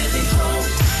really hope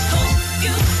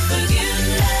you forgive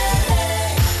me.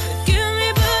 Forgive me,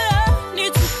 but I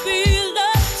need to be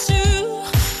loved too.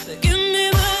 Forgive me,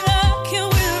 but I can't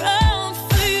wait around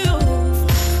for you.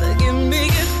 Forgive me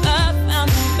if I found a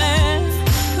man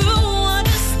who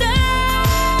understands.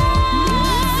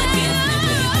 Forgive me,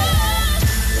 baby.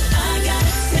 I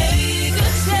gotta take a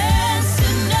chance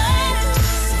tonight.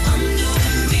 I'm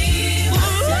doing me,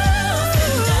 myself,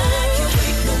 and I can't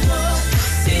wait no more.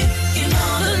 Sitting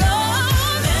all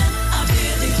alone, and I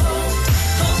really hope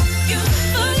you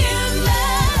forgive me.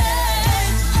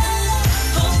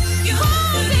 Hope you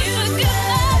forgive me.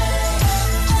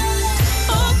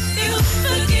 Hope you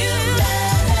forgive me.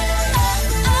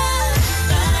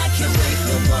 I can't wait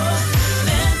no more.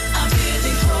 Man, I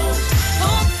really hope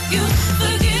you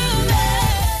forgive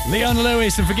me. Leon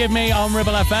Lewis and Forgive Me on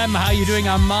Ribble FM. How you doing?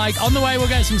 I'm Mike. On the way, we'll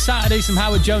get some Saturday, some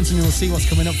Howard Jones, and you'll see what's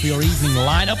coming up for your evening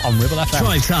lineup on Ribble FM.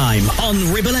 Drive Time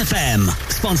on Ribble FM.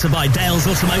 Sponsored by Dales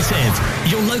Automotive,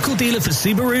 your local dealer for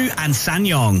Subaru and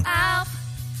SsangYong. I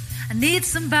need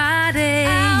somebody,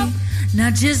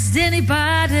 not just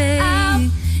anybody.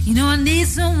 You know, I need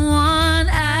someone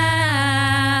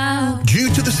out. Due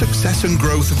to the success and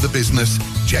growth of the business,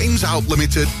 James Out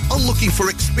Limited are looking for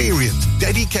experienced,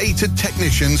 dedicated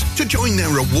technicians to join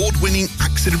their award-winning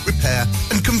accident repair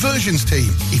and conversions team.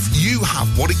 If you have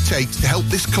what it takes to help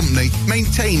this company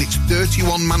maintain its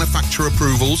 31 manufacturer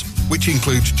approvals, which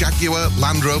includes Jaguar,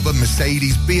 Land Rover,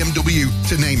 Mercedes, BMW,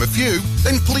 to name a few,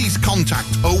 then please contact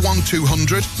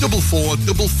 01200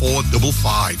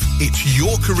 444455. It's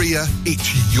your career,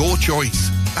 it's your choice.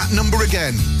 That number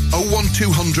again,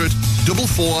 01200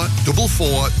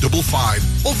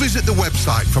 444455, or visit the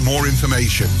website for more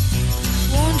information.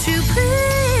 Won't you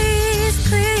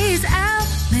please help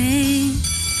me?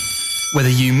 Whether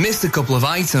you missed a couple of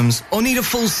items or need a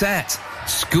full set,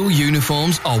 school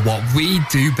uniforms are what we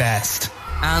do best.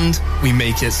 And we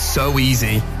make it so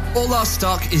easy. All our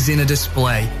stock is in a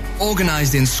display,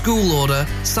 organised in school order,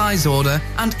 size order,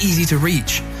 and easy to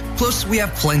reach. Plus, we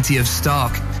have plenty of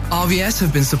stock. RVS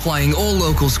have been supplying all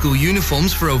local school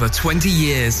uniforms for over 20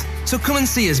 years. So come and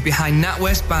see us behind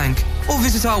NatWest Bank or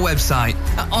visit our website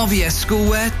at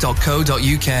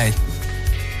rvsschoolwear.co.uk.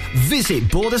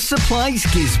 Visit Border Supplies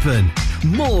Gisborne.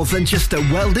 More than just a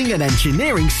welding and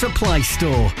engineering supply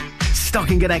store.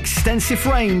 Stocking an extensive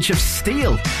range of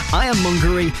steel,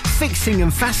 ironmongery, fixing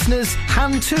and fasteners,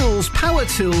 hand tools, power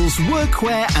tools,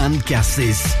 workwear and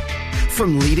gases.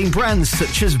 from leading brands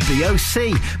such as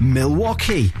BOC,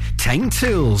 Milwaukee, Tang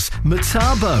Tools,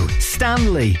 Metabo,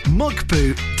 Stanley, Muck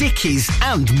Boot, Dickies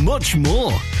and much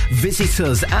more. Visit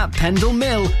us at Pendle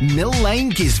Mill, Mill Lane,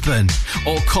 Gisborne,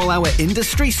 or call our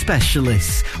industry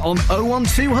specialists on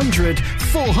 01200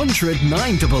 400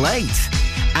 988.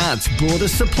 At Border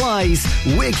Supplies,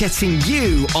 we're getting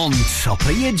you on top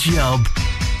of your job.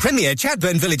 Premier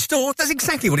Chadburn Village Store does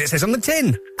exactly what it says on the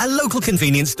tin. A local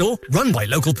convenience store run by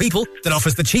local people that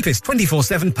offers the cheapest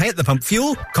 24/7 pay-at-the-pump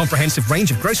fuel, comprehensive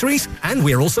range of groceries, and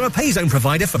we're also a pay zone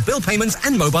provider for bill payments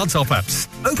and mobile top-ups.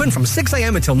 Open from 6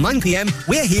 a.m. until 9 p.m.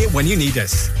 We're here when you need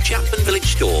us. Chapman Village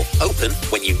Store, open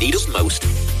when you need us most.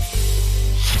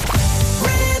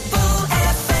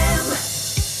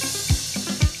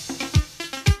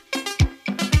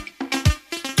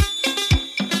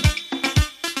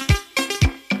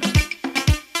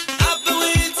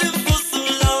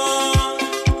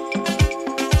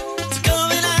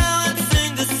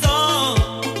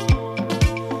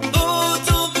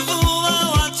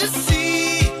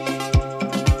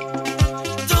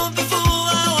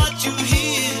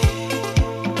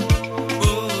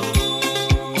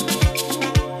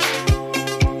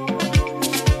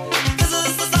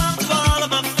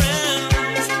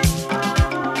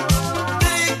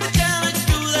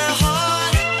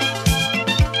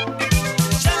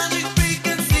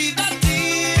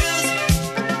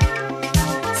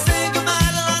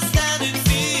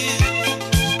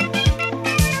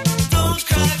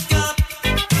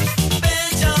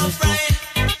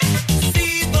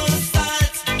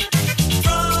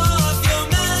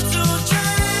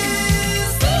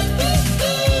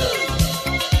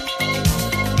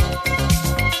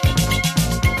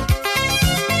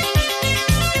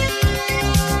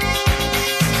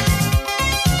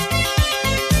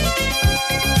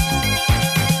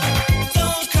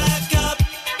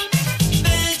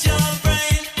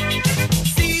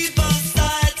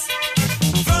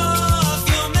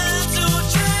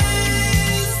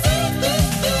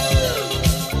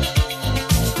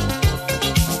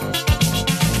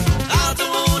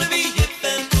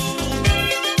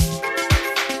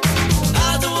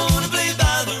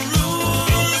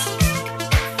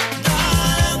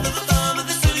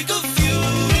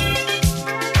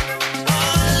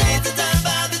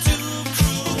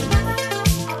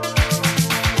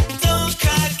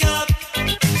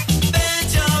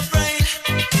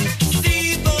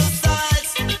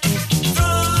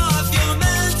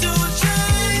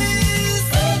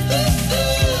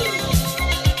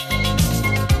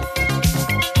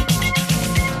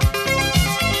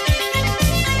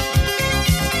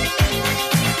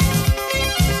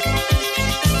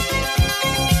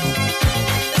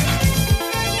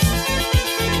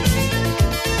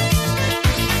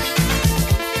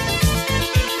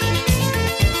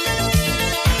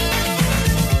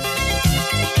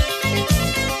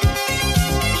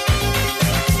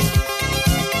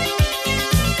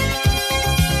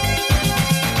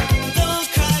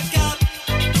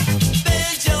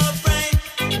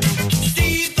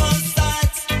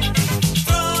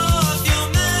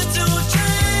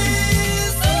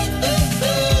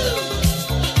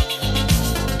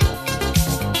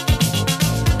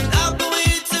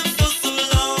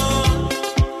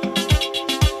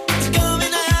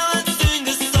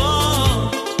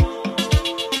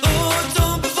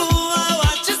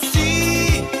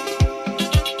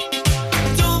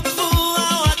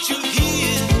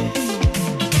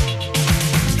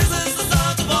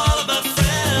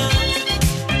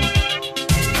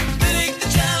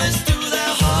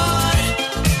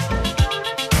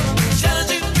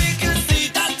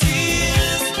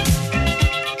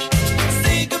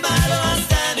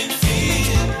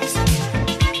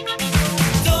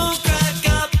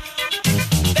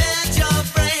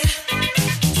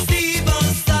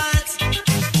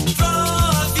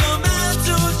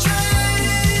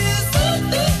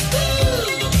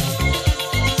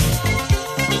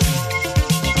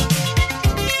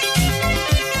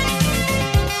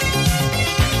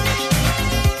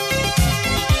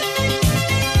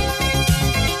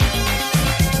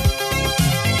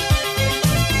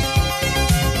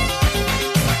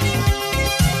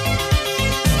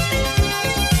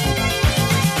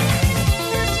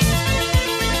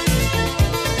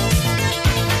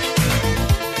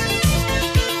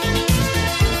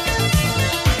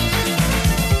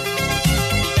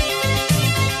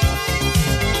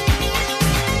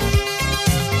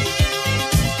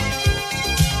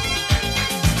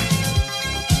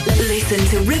 Listen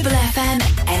to Ribble FM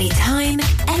anytime,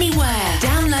 anywhere.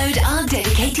 Download our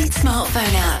dedicated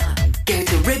smartphone app. Go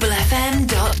to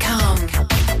ribblefm.com.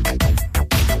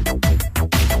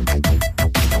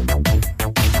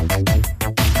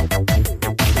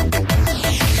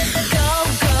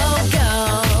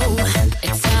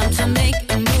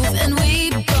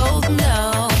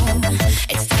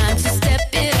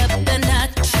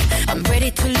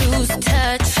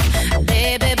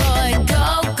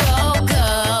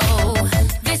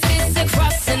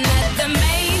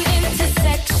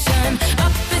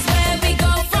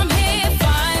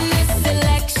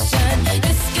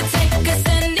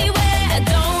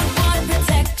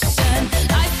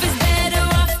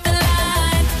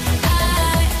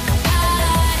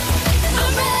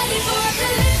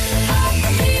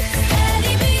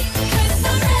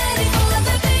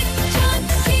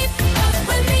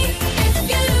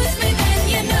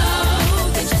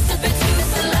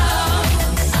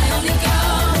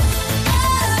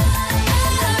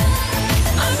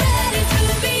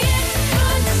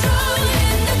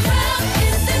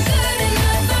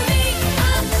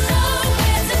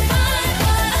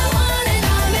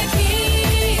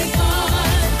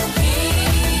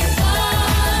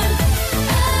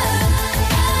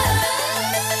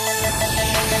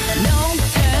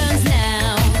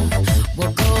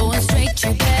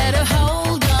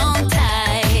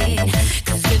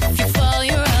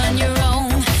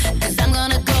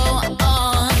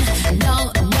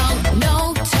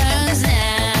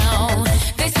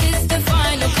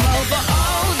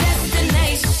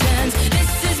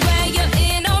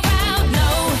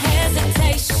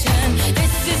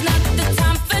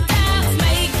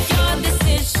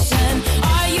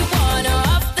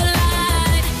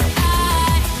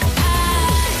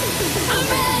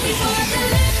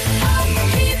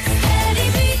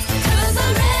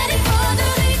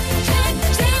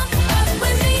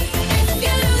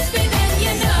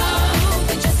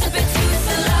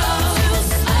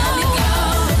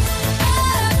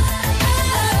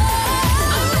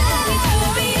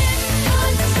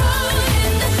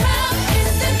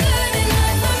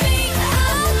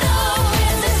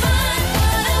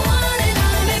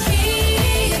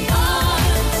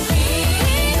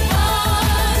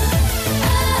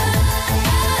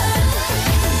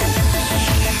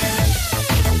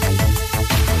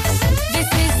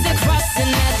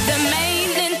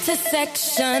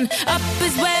 direction. Up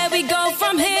is where we go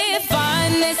from here.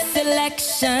 Find this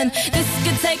selection. This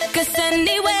could take us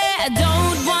anywhere. I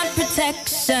don't want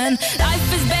protection.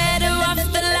 Life is better off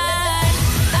the line.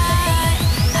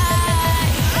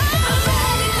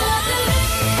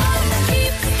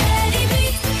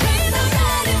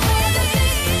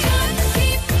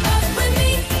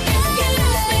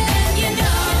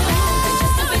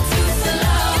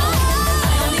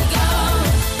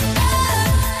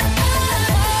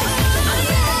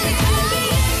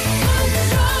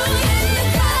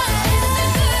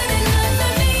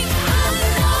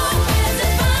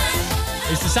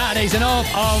 Saturdays and up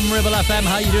on Ribble FM.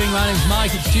 How are you doing? My name's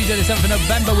Mike. It's Tuesday the 7th of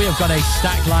November. We have got a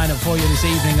stacked lineup for you this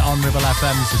evening on Ribble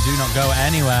FM, so do not go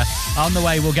anywhere. On the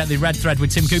way, we'll get the Red Thread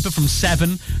with Tim Cooper from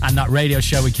 7 and that radio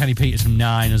show with Kenny Peters from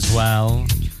 9 as well.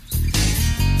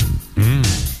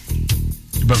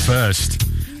 But first,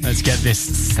 let's get this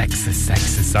sexy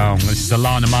song. This is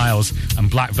Alana Miles and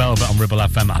Black Velvet on Ribble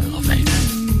FM. I love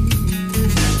it.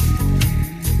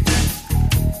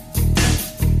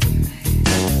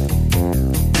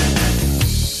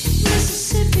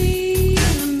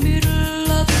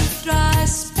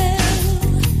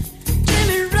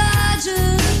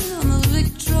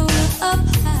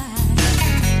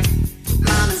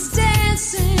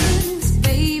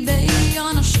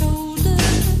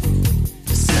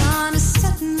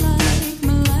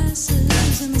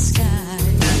 In the sky, I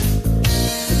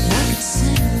could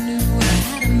send a new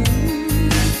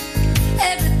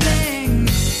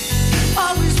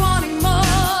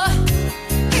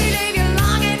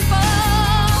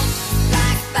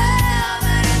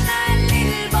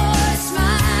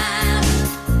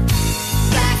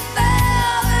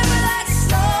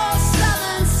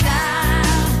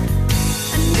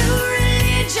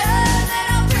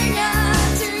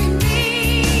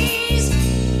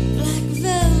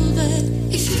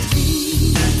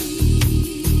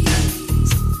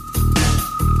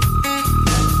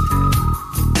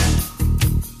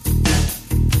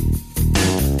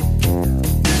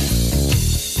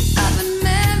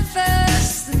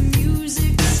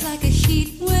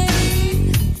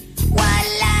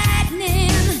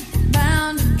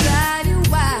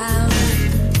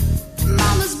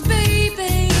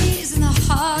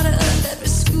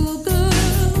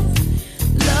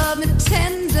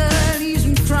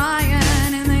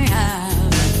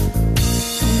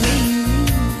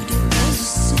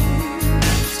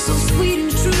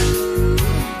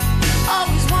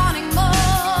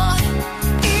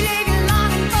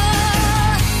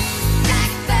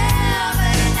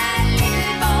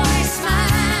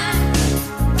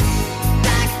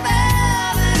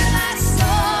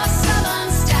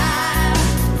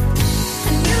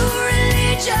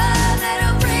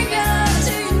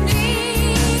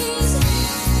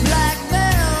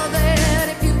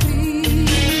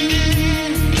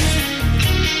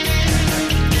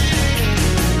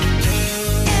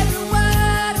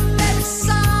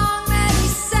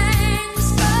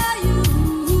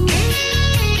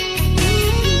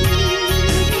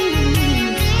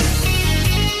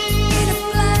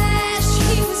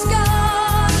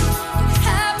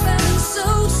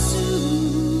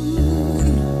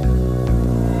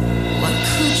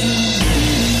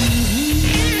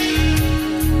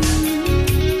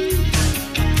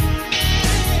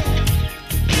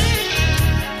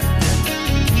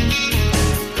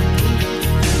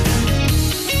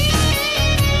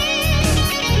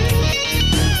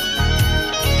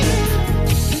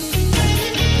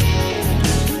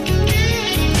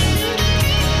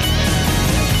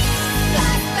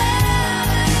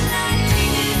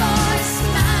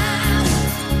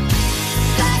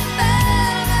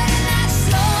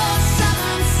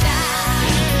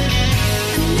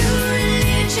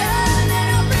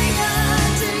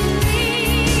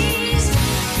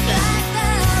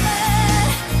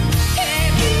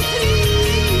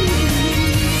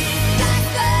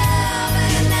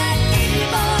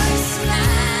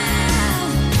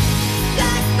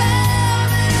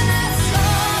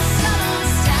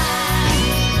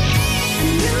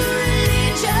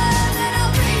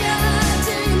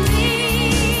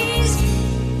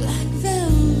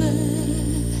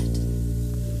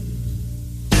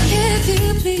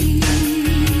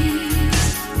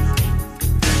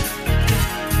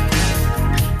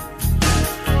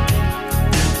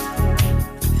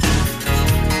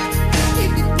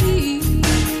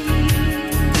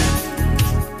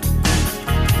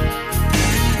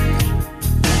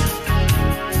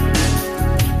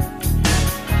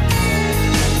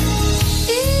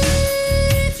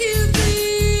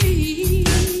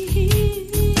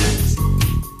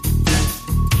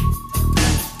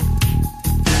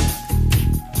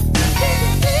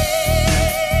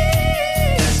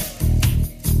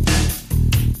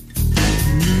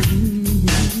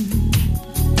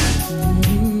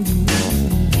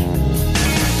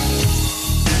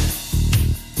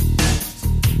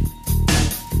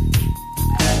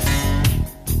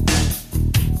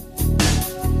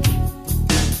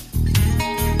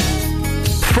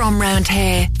From round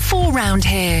here, for round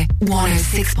here.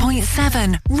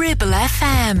 106.7 Ribble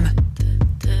FM.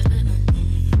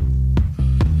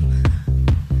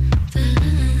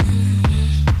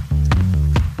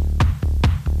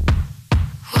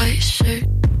 White shirt,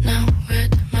 now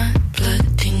red, my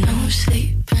bloody nose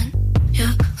sleeping. You're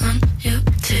on your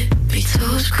tippy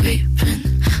toes,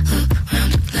 creeping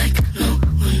around like no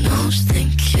one knows.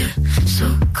 Think you're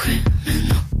so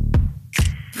criminal.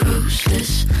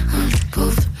 Bruises on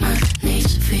both my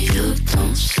knees for you.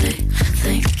 Don't say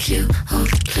thank you. Oh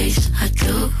please, I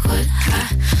do what I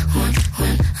want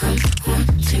when I'm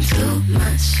wanting to.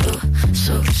 My soul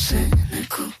so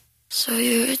cynical. So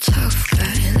you're a tough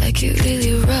guy, like you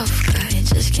really rough guy.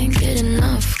 Just can't get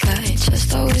enough guy,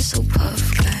 just always so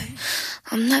puff guy.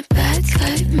 I'm that bad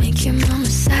type, make your mama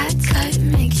sad type,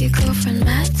 make your girlfriend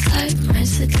mad type, might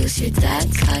seduce your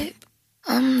dad type.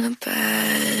 I'm the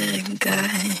bad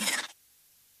guy.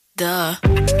 Duh.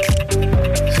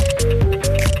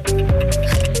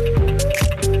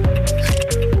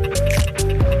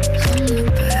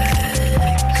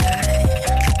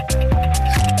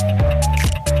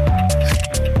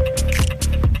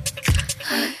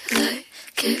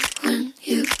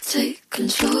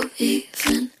 Control,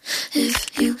 even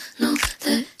if you know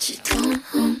that you don't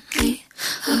own me.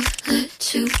 I'll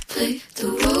let you play the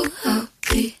role. I'll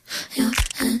be your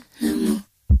animal.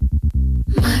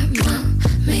 My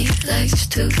mommy likes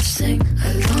to sing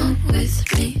along with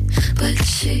me, but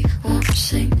she won't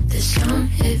sing this song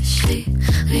if she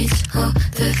reads all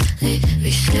the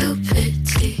lyrics. She'll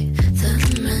pity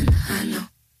the men I know.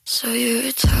 So you're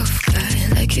a tough guy,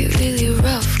 like you really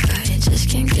rough guy. Just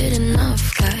can't get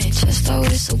enough guy, just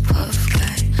always so puff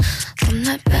guy. I'm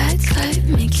that bad type,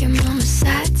 make your mama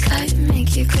sad type,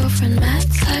 make your girlfriend mad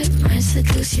type, might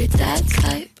seduce your dad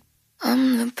type.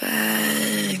 I'm the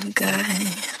bad guy.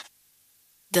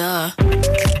 Duh.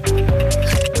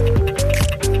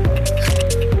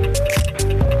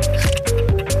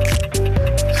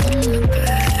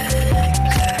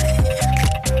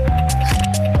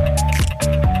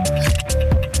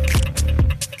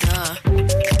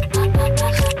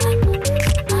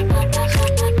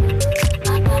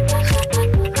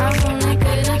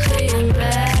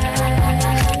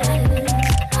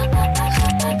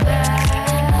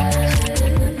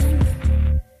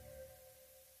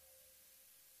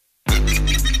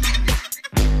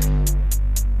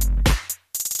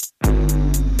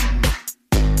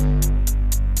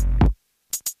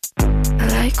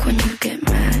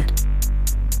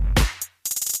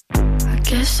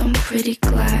 I'm pretty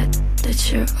glad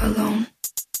that you're alone.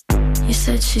 You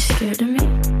said she's scared of me?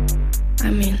 I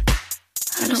mean,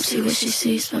 I don't see what she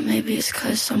sees, but maybe it's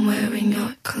 'cause I'm wearing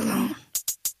your cologne.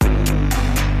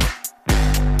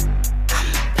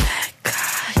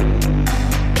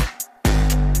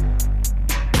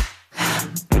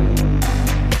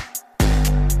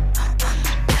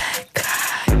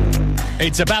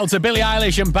 It's about to Billie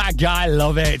Eilish and Bad Guy.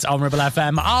 Love it on Ribble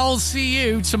FM. I'll see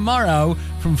you tomorrow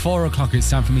from 4 o'clock. It's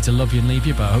time for me to love you and leave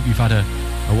you, but I hope you've had a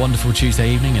wonderful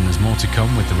Tuesday evening, and there's more to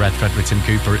come with the Red Fredericton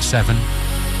Cooper at 7.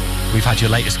 We've had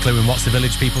your latest clue in What's the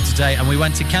Village people today, and we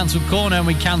went to Cancelled Corner, and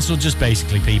we cancelled just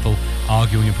basically people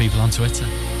arguing with people on Twitter.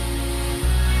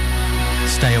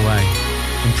 Stay away.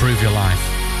 Improve your life.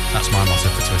 That's my motto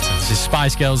for Twitter. This is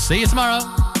Spice Girls. See you tomorrow.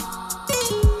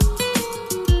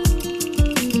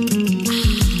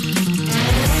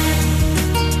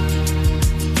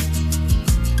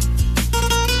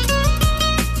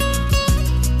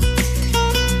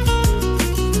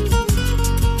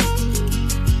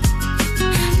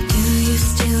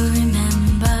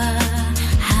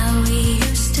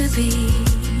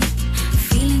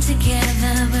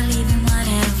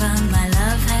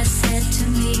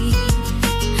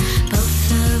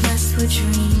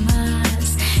 Dream